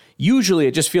 But usually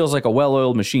it just feels like a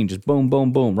well-oiled machine. Just boom,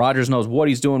 boom, boom. Rodgers knows what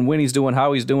he's doing, when he's doing,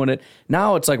 how he's doing it.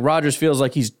 Now it's like Rodgers feels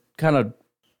like he's kind of,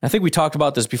 I think we talked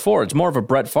about this before. It's more of a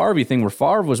Brett Favre thing where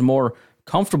Favre was more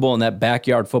comfortable in that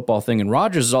backyard football thing. And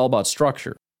Rodgers is all about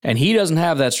structure. And he doesn't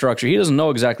have that structure. He doesn't know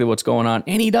exactly what's going on.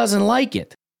 And he doesn't like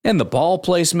it. And the ball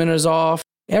placement is off.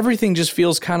 Everything just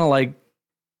feels kind of like,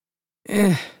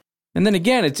 eh. And then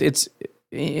again,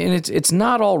 it's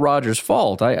not all Rodgers'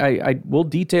 fault. I will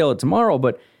detail it tomorrow,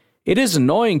 but it is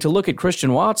annoying to look at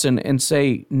Christian Watson and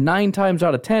say 9 times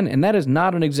out of 10, and that is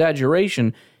not an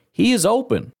exaggeration, he is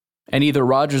open. And either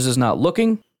Rodgers is not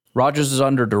looking, Rodgers is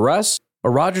under duress,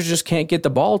 or Rodgers just can't get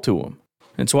the ball to him.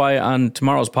 That's why on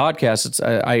tomorrow's podcast,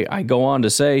 I go on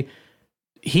to say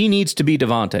he needs to be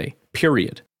Devontae,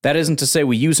 period. That isn't to say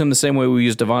we use him the same way we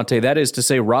use Devontae. That is to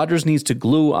say Rodgers needs to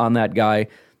glue on that guy,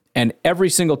 and every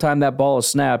single time that ball is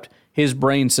snapped, his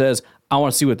brain says, I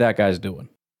want to see what that guy's doing.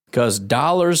 Because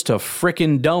dollars to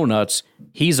frickin' donuts,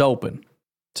 he's open.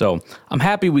 So I'm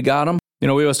happy we got him. You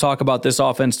know, we always talk about this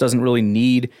offense doesn't really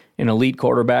need an elite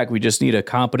quarterback. We just need a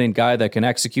competent guy that can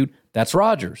execute. That's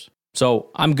Rodgers.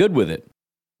 So I'm good with it.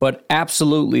 But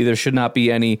absolutely, there should not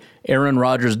be any Aaron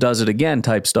Rodgers does it again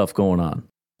type stuff going on.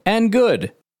 And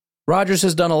good. Rodgers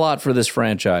has done a lot for this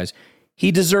franchise.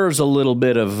 He deserves a little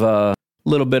bit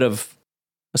of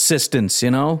assistance,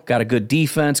 you know? Got a good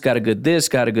defense, got a good this,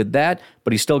 got a good that,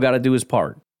 but he's still got to do his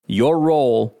part. Your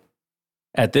role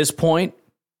at this point,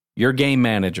 you're game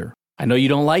manager. I know you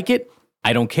don't like it.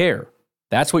 I don't care.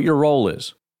 That's what your role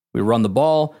is. We run the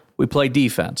ball, we play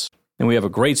defense, and we have a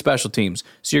great special teams.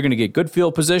 So you're going to get good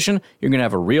field position. You're going to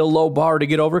have a real low bar to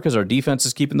get over because our defense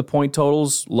is keeping the point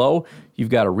totals low. You've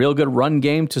got a real good run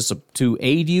game to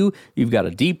aid you. You've got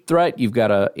a deep threat. You've got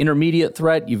an intermediate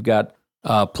threat. You've got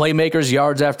playmakers,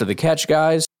 yards after the catch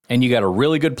guys, and you got a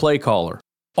really good play caller.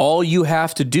 All you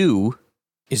have to do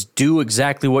is do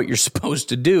exactly what you're supposed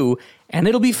to do, and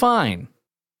it'll be fine.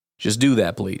 Just do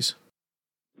that, please.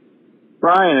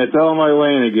 Brian, it's Illinois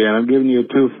Lane again. I'm giving you a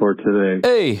 2 for today.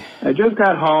 Hey. I just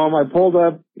got home. I pulled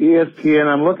up ESPN.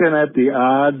 I'm looking at the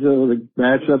odds of the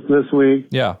matchup this week.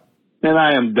 Yeah. And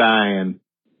I am dying.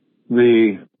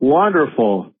 The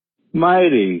wonderful,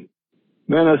 mighty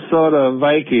Minnesota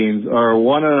Vikings are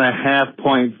 1.5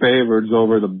 point favorites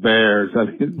over the Bears. I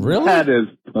mean, really? That is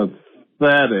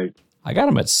pathetic. I got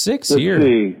them at 6 Let's here.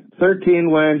 See.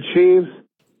 13-win Chiefs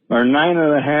are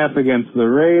 9.5 against the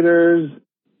Raiders.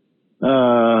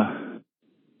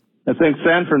 I think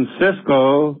San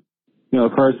Francisco, you know,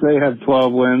 of course, they have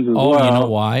 12 wins as well. Oh, you know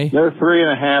why? They're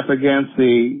 3.5 against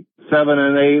the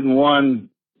 7-8-1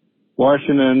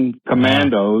 Washington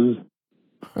Commandos.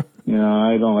 You know,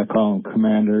 I don't like calling them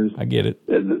Commanders. I get it.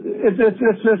 It's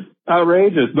just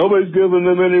outrageous. Nobody's giving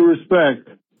them any respect.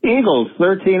 Eagles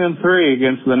 13-3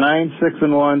 against the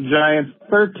 9-6-1 Giants,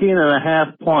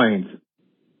 13.5 points.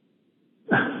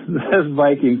 This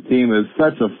Vikings team is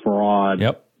such a fraud.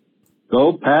 Yep.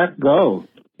 Go Pack, go.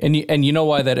 And you know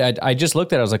why that? I just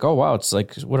looked at it. I was like, oh, wow, it's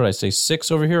like, what did I say,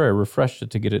 6 over here? I refreshed it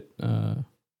to get it. Let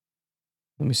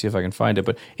me see if I can find it.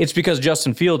 But it's because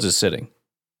Justin Fields is sitting.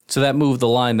 So that moved the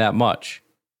line that much.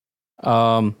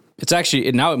 It's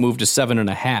actually, now it moved to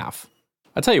 7.5.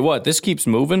 I tell you what, this keeps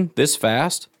moving this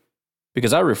fast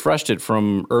because I refreshed it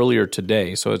from earlier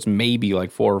today. So it's maybe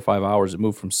like 4 or 5 hours. It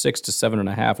moved from 6 to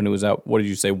 7.5, and it was at, what did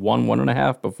you say,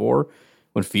 1.5 before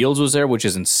when Fields was there, which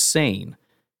is insane.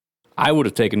 I would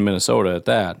have taken Minnesota at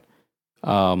that.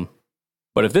 But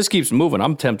if this keeps moving,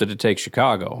 I'm tempted to take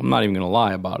Chicago. I'm not even going to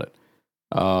lie about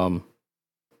it.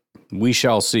 We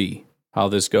shall see how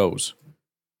this goes.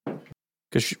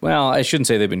 Because, well, I shouldn't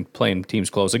say they've been playing teams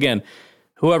close. Again,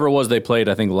 whoever it was they played,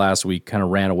 I think last week, kind of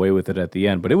ran away with it at the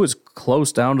end. But it was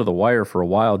close down to the wire for a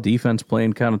while. Defense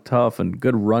playing kind of tough and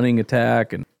good running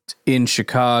attack. And in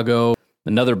Chicago,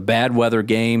 another bad weather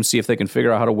game. See if they can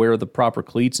figure out how to wear the proper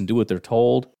cleats and do what they're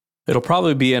told. It'll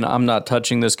probably be an I'm not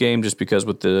touching this game just because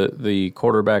with the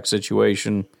quarterback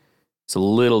situation, it's a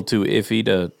little too iffy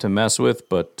to mess with.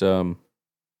 But I'll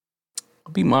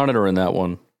be monitoring that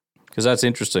one because that's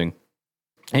interesting.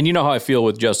 And you know how I feel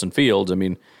with Justin Fields. I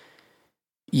mean,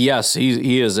 yes,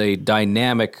 he is a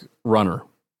dynamic runner.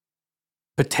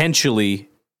 Potentially,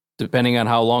 depending on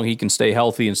how long he can stay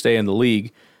healthy and stay in the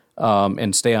league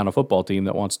and stay on a football team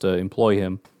that wants to employ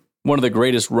him, one of the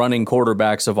greatest running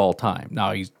quarterbacks of all time.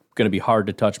 Now, he's going to be hard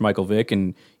to touch Michael Vick,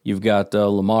 and you've got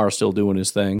Lamar still doing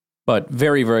his thing, but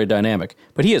very, very dynamic.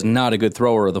 But he is not a good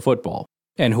thrower of the football.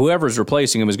 And whoever's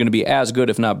replacing him is going to be as good,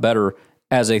 if not better,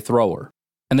 as a thrower.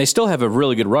 And they still have a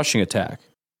really good rushing attack.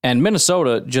 And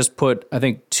Minnesota just put, I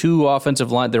think, 2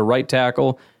 offensive line, their right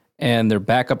tackle and their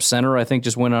backup center, I think,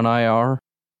 just went on IR.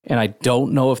 And I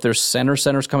don't know if their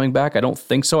center's coming back. I don't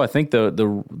think so. I think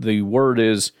the word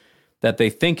is that they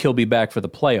think he'll be back for the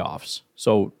playoffs.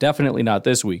 So definitely not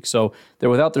this week. So they're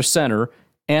without their center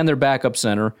and their backup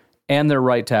center and their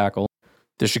right tackle.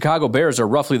 The Chicago Bears are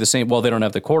roughly the same. Well, they don't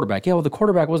have the quarterback. Yeah, well, the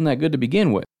quarterback wasn't that good to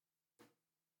begin with.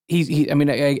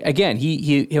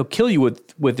 He'll kill you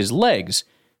with his legs,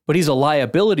 but he's a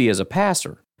liability as a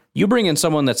passer. You bring in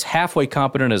someone that's halfway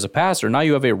competent as a passer, now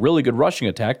you have a really good rushing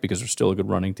attack because they're still a good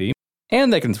running team,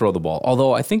 and they can throw the ball.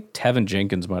 Although I think Tevin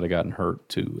Jenkins might have gotten hurt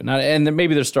too, and then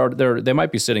maybe they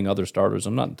might be sitting other starters.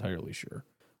 I'm not entirely sure.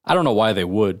 I don't know why they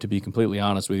would, to be completely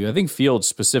honest with you. I think Fields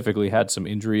specifically had some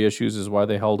injury issues, is why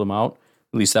they held him out.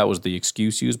 At least that was the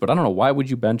excuse used. But I don't know, why would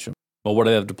you bench him? Well, what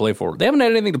do they have to play for? They haven't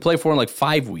had anything to play for in like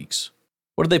 5 weeks.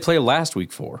 What did they play last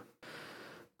week for?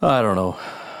 I don't know.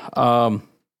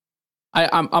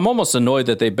 I'm almost annoyed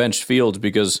that they benched Fields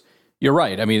because you're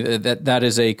right. I mean, that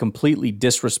is a completely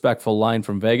disrespectful line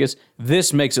from Vegas.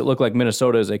 This makes it look like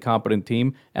Minnesota is a competent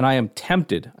team, and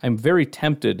I'm very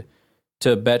tempted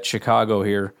to bet Chicago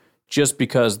here just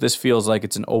because this feels like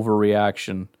it's an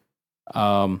overreaction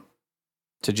to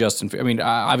Justin. I mean,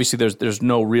 obviously there's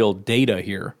no real data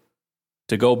here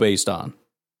to go based on,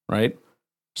 right?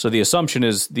 So the assumption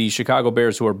is the Chicago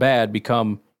Bears, who are bad,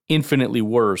 become infinitely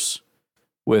worse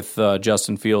with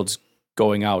Justin Fields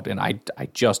going out, and I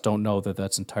just don't know that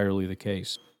that's entirely the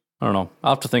case. I don't know.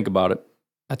 I'll have to think about it.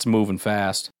 That's moving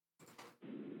fast.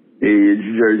 Hey, it's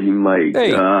Jersey Mike.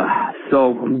 Hey.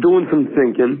 So I'm doing some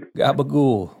thinking.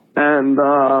 Gabagool. And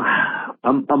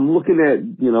I'm looking at,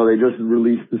 they just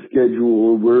released the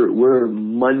schedule. We're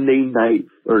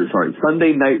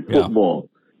Sunday night football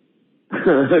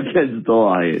against the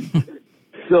Lions.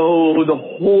 So the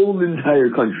whole entire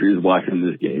country is watching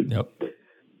this game. Yep.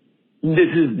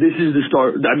 This is the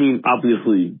start. I mean,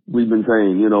 obviously, we've been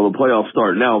saying, the playoffs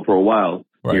start now for a while.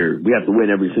 Right. Here, we have to win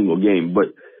every single game.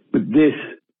 But this,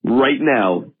 right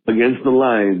now, against the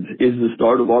Lions, is the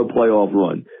start of our playoff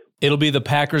run. It'll be the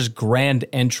Packers' grand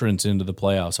entrance into the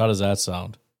playoffs. How does that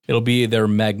sound? It'll be their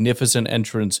magnificent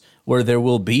entrance where there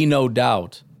will be no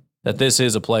doubt that this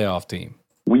is a playoff team.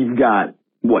 We've got,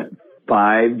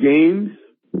 5 games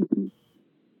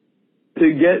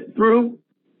to get through,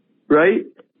 right?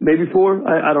 Maybe 4.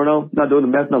 I don't know. Not doing the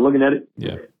math, not looking at it.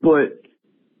 Yeah. But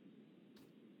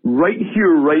right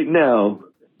here, right now,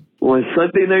 on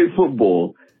Sunday Night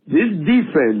Football, this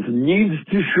defense needs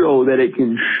to show that it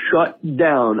can shut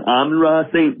down Amon-Ra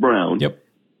St. Brown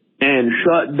and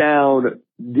shut down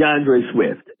DeAndre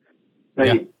Swift.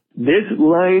 Right? Yeah. This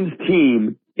Lions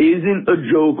team isn't a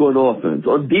joke on offense.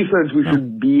 On defense, we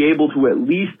should be able to at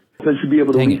least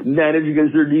manage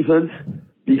against their defense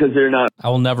because they're not. I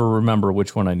will never remember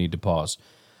which one I need to pause.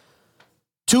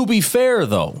 To be fair,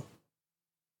 though,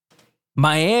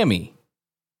 Miami,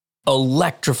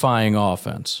 electrifying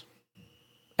offense.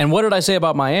 And what did I say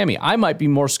about Miami? I might be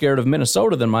more scared of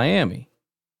Minnesota than Miami.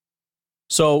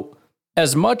 So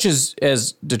as much as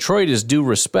Detroit is due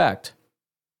respect,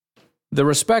 the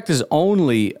respect is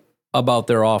only about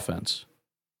their offense.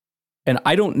 And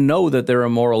I don't know that they're a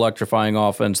more electrifying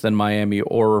offense than Miami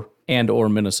or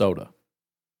Minnesota.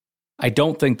 I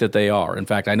don't think that they are. In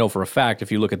fact, I know for a fact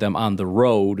if you look at them on the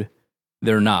road,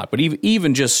 they're not. But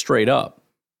even just straight up,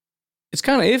 it's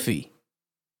kind of iffy.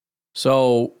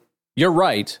 So you're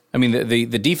right. I mean, the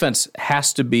defense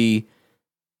has to be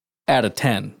at a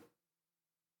 10.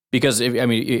 Because,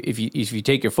 if you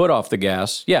take your foot off the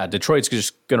gas, Detroit's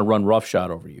just going to run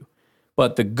roughshod over you.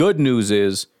 But the good news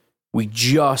is we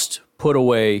just put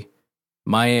away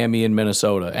Miami and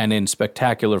Minnesota, and in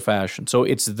spectacular fashion. So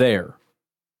it's there.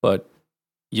 But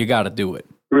you got to do it.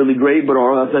 really great, but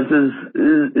our offense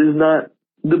is not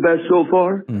the best so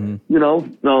far. You know,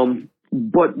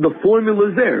 but the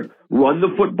formula's there. Run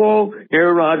the football.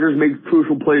 Aaron Rodgers makes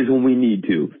crucial plays when we need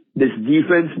to. This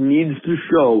defense needs to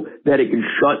show that it can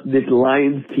shut this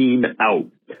Lions team out.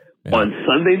 Yeah. On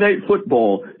Sunday Night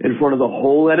Football, in front of the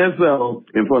whole NFL,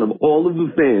 in front of all of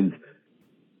the fans,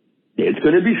 it's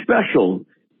going to be special.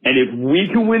 And if we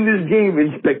can win this game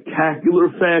in spectacular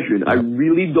fashion, I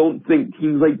really don't think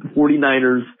teams like the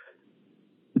 49ers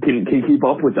can keep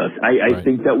up with us. I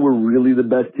think that we're really the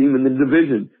best team in the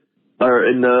division, or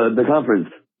in the conference.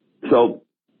 So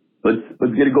let's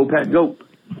get a go, Pack, go.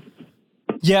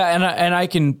 Yeah, and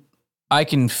I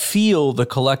can feel the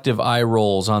collective eye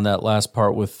rolls on that last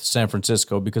part with San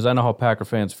Francisco, because I know how Packer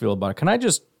fans feel about it. Can I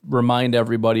just remind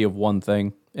everybody of one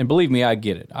thing? And believe me, I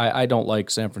get it. I don't like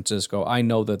San Francisco. I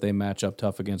know that they match up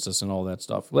tough against us and all that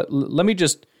stuff. Let me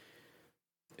just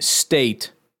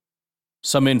state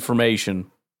some information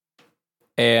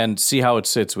and see how it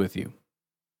sits with you.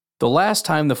 The last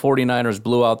time the 49ers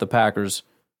blew out the Packers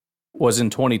was in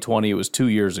 2020. It was 2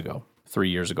 years ago. 3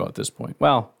 years ago at this point.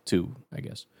 Well, 2, I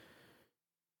guess.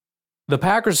 The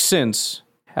Packers since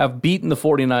have beaten the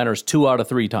 49ers 2 out of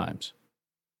 3 times.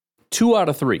 2 out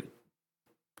of 3.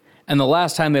 And the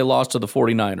last time they lost to the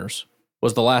 49ers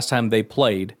was the last time they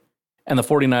played, and the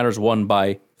 49ers won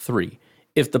by 3.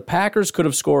 If the Packers could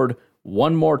have scored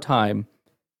one more time,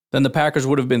 then the Packers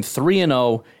would have been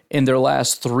 3-0 in their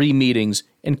last 3 meetings,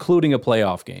 including a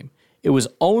playoff game. It was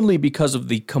only because of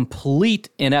the complete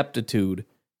ineptitude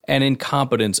and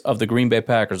incompetence of the Green Bay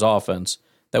Packers offense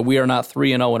that we are not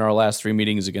 3-0 in our last 3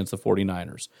 meetings against the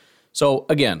 49ers. So,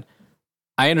 again,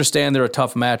 I understand they're a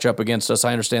tough matchup against us.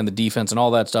 I understand the defense and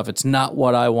all that stuff. It's not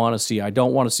what I want to see. I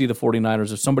don't want to see the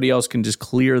 49ers. If somebody else can just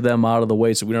clear them out of the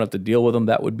way so we don't have to deal with them,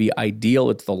 that would be ideal.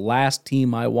 It's the last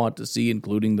team I want to see,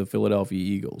 including the Philadelphia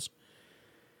Eagles.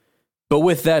 But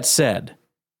with that said,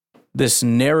 this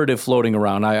narrative floating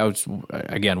around, I was,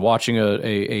 again, watching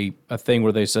a thing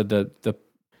where they said that the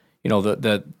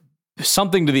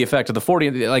something to the effect of the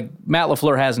 40, like Matt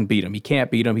LaFleur hasn't beat him. He can't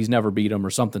beat him. He's never beat him,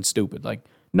 or something stupid. Like,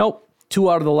 nope. 2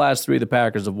 out of the last 3 the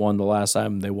Packers have won. The last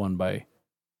time they won by,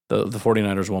 the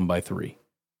 49ers won by 3.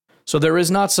 So there is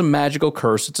not some magical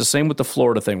curse. It's the same with the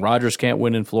Florida thing. Rodgers can't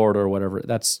win in Florida or whatever.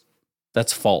 That's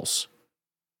false.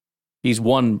 He's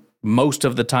won most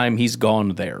of the time he's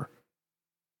gone there.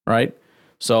 Right?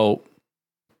 So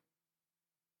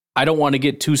I don't want to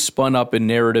get too spun up in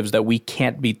narratives that we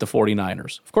can't beat the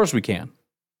 49ers. Of course we can.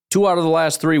 2 out of the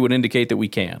last 3 would indicate that we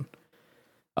can.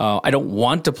 I don't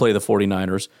want to play the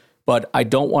 49ers, but I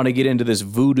don't want to get into this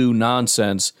voodoo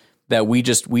nonsense that we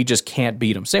just can't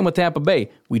beat them. Same with Tampa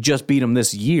Bay. We just beat them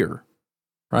this year,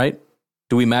 right?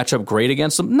 Do we match up great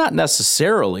against them? Not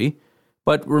necessarily,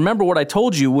 but remember what I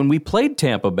told you when we played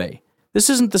Tampa Bay. This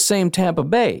isn't the same Tampa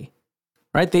Bay,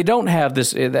 right? They don't have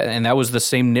this, and that was the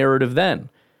same narrative then.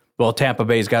 Well, Tampa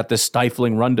Bay's got this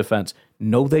stifling run defense.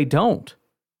 No, they don't.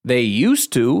 They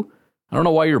used to. I don't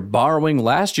know why you're borrowing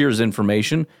last year's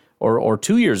information or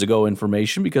 2 years ago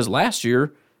information, because last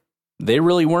year they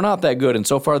really were not that good. And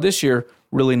so far this year,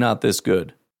 really not this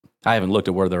good. I haven't looked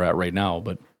at where they're at right now,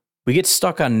 but we get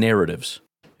stuck on narratives.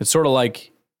 It's sort of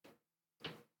like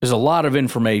there's a lot of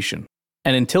information.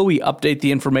 And until we update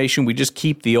the information, we just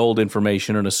keep the old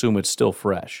information and assume it's still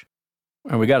fresh.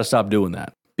 And we got to stop doing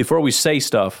that. Before we say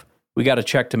stuff, we got to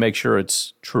check to make sure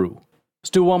it's true. Let's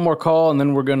do one more call, and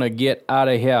then we're going to get out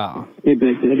of here. Hey,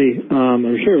 Big Daddy. I'm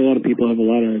sure a lot of people have a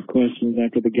lot of questions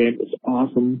after the game. It's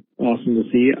awesome to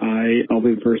see. I'll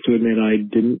be the first to admit I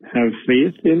didn't have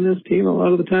faith in this team a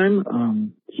lot of the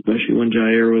time, especially when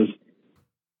Jair was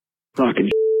talking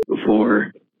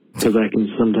before, because I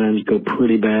can sometimes go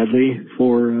pretty badly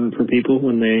for people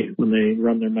when they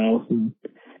run their mouth and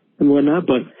whatnot.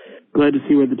 But glad to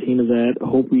see where the team is at.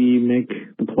 Hope we make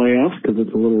the playoffs, because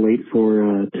it's a little late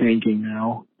for tanking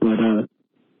now. But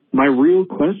my real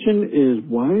question is,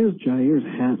 why is Jair's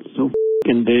hat so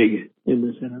f***ing big in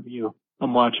this interview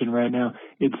I'm watching right now?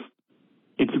 It's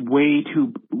way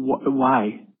too...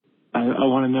 Why? I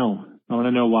want to know. I want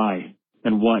to know why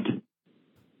and what.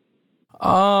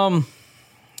 I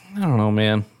don't know,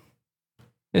 man.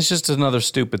 It's just another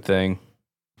stupid thing.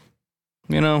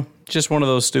 You know, just one of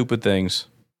those stupid things.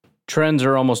 Trends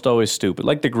are almost always stupid,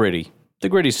 like the Gritty. The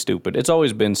Gritty's stupid. It's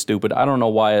always been stupid. I don't know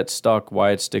why it's stuck,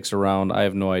 why it sticks around. I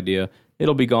have no idea.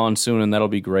 It'll be gone soon, and that'll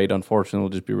be great. Unfortunately,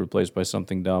 it'll just be replaced by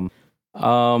something dumb.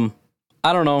 I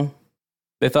don't know.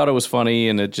 They thought it was funny,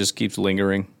 and it just keeps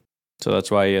lingering. So that's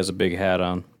why he has a big hat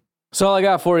on. That's all I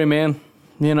got for you, man.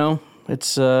 You know,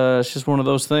 it's just one of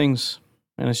those things,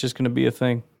 and it's just going to be a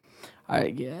thing.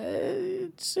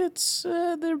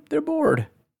 they're bored,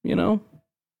 you know.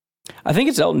 I think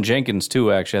it's Elton Jenkins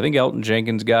too. Actually, I think Elton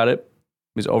Jenkins got it.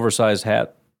 His oversized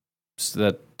hat.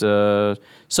 That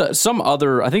some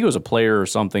other, I think it was a player or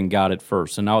something, got it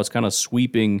first, and now it's kind of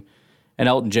sweeping. And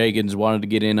Elton Jenkins wanted to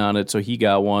get in on it, so he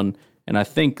got one. And I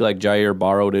think like Jair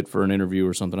borrowed it for an interview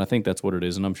or something. I think that's what it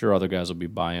is, and I'm sure other guys will be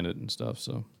buying it and stuff.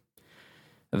 So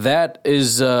that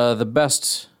is the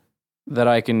best that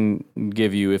I can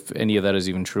give you. If any of that is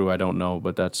even true, I don't know,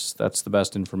 but that's the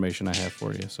best information I have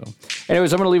for you. So,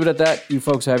 anyways, I'm going to leave it at that. You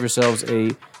folks have yourselves a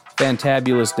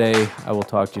fantabulous day. I will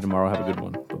talk to you tomorrow. Have a good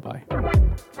one.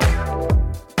 Bye-bye.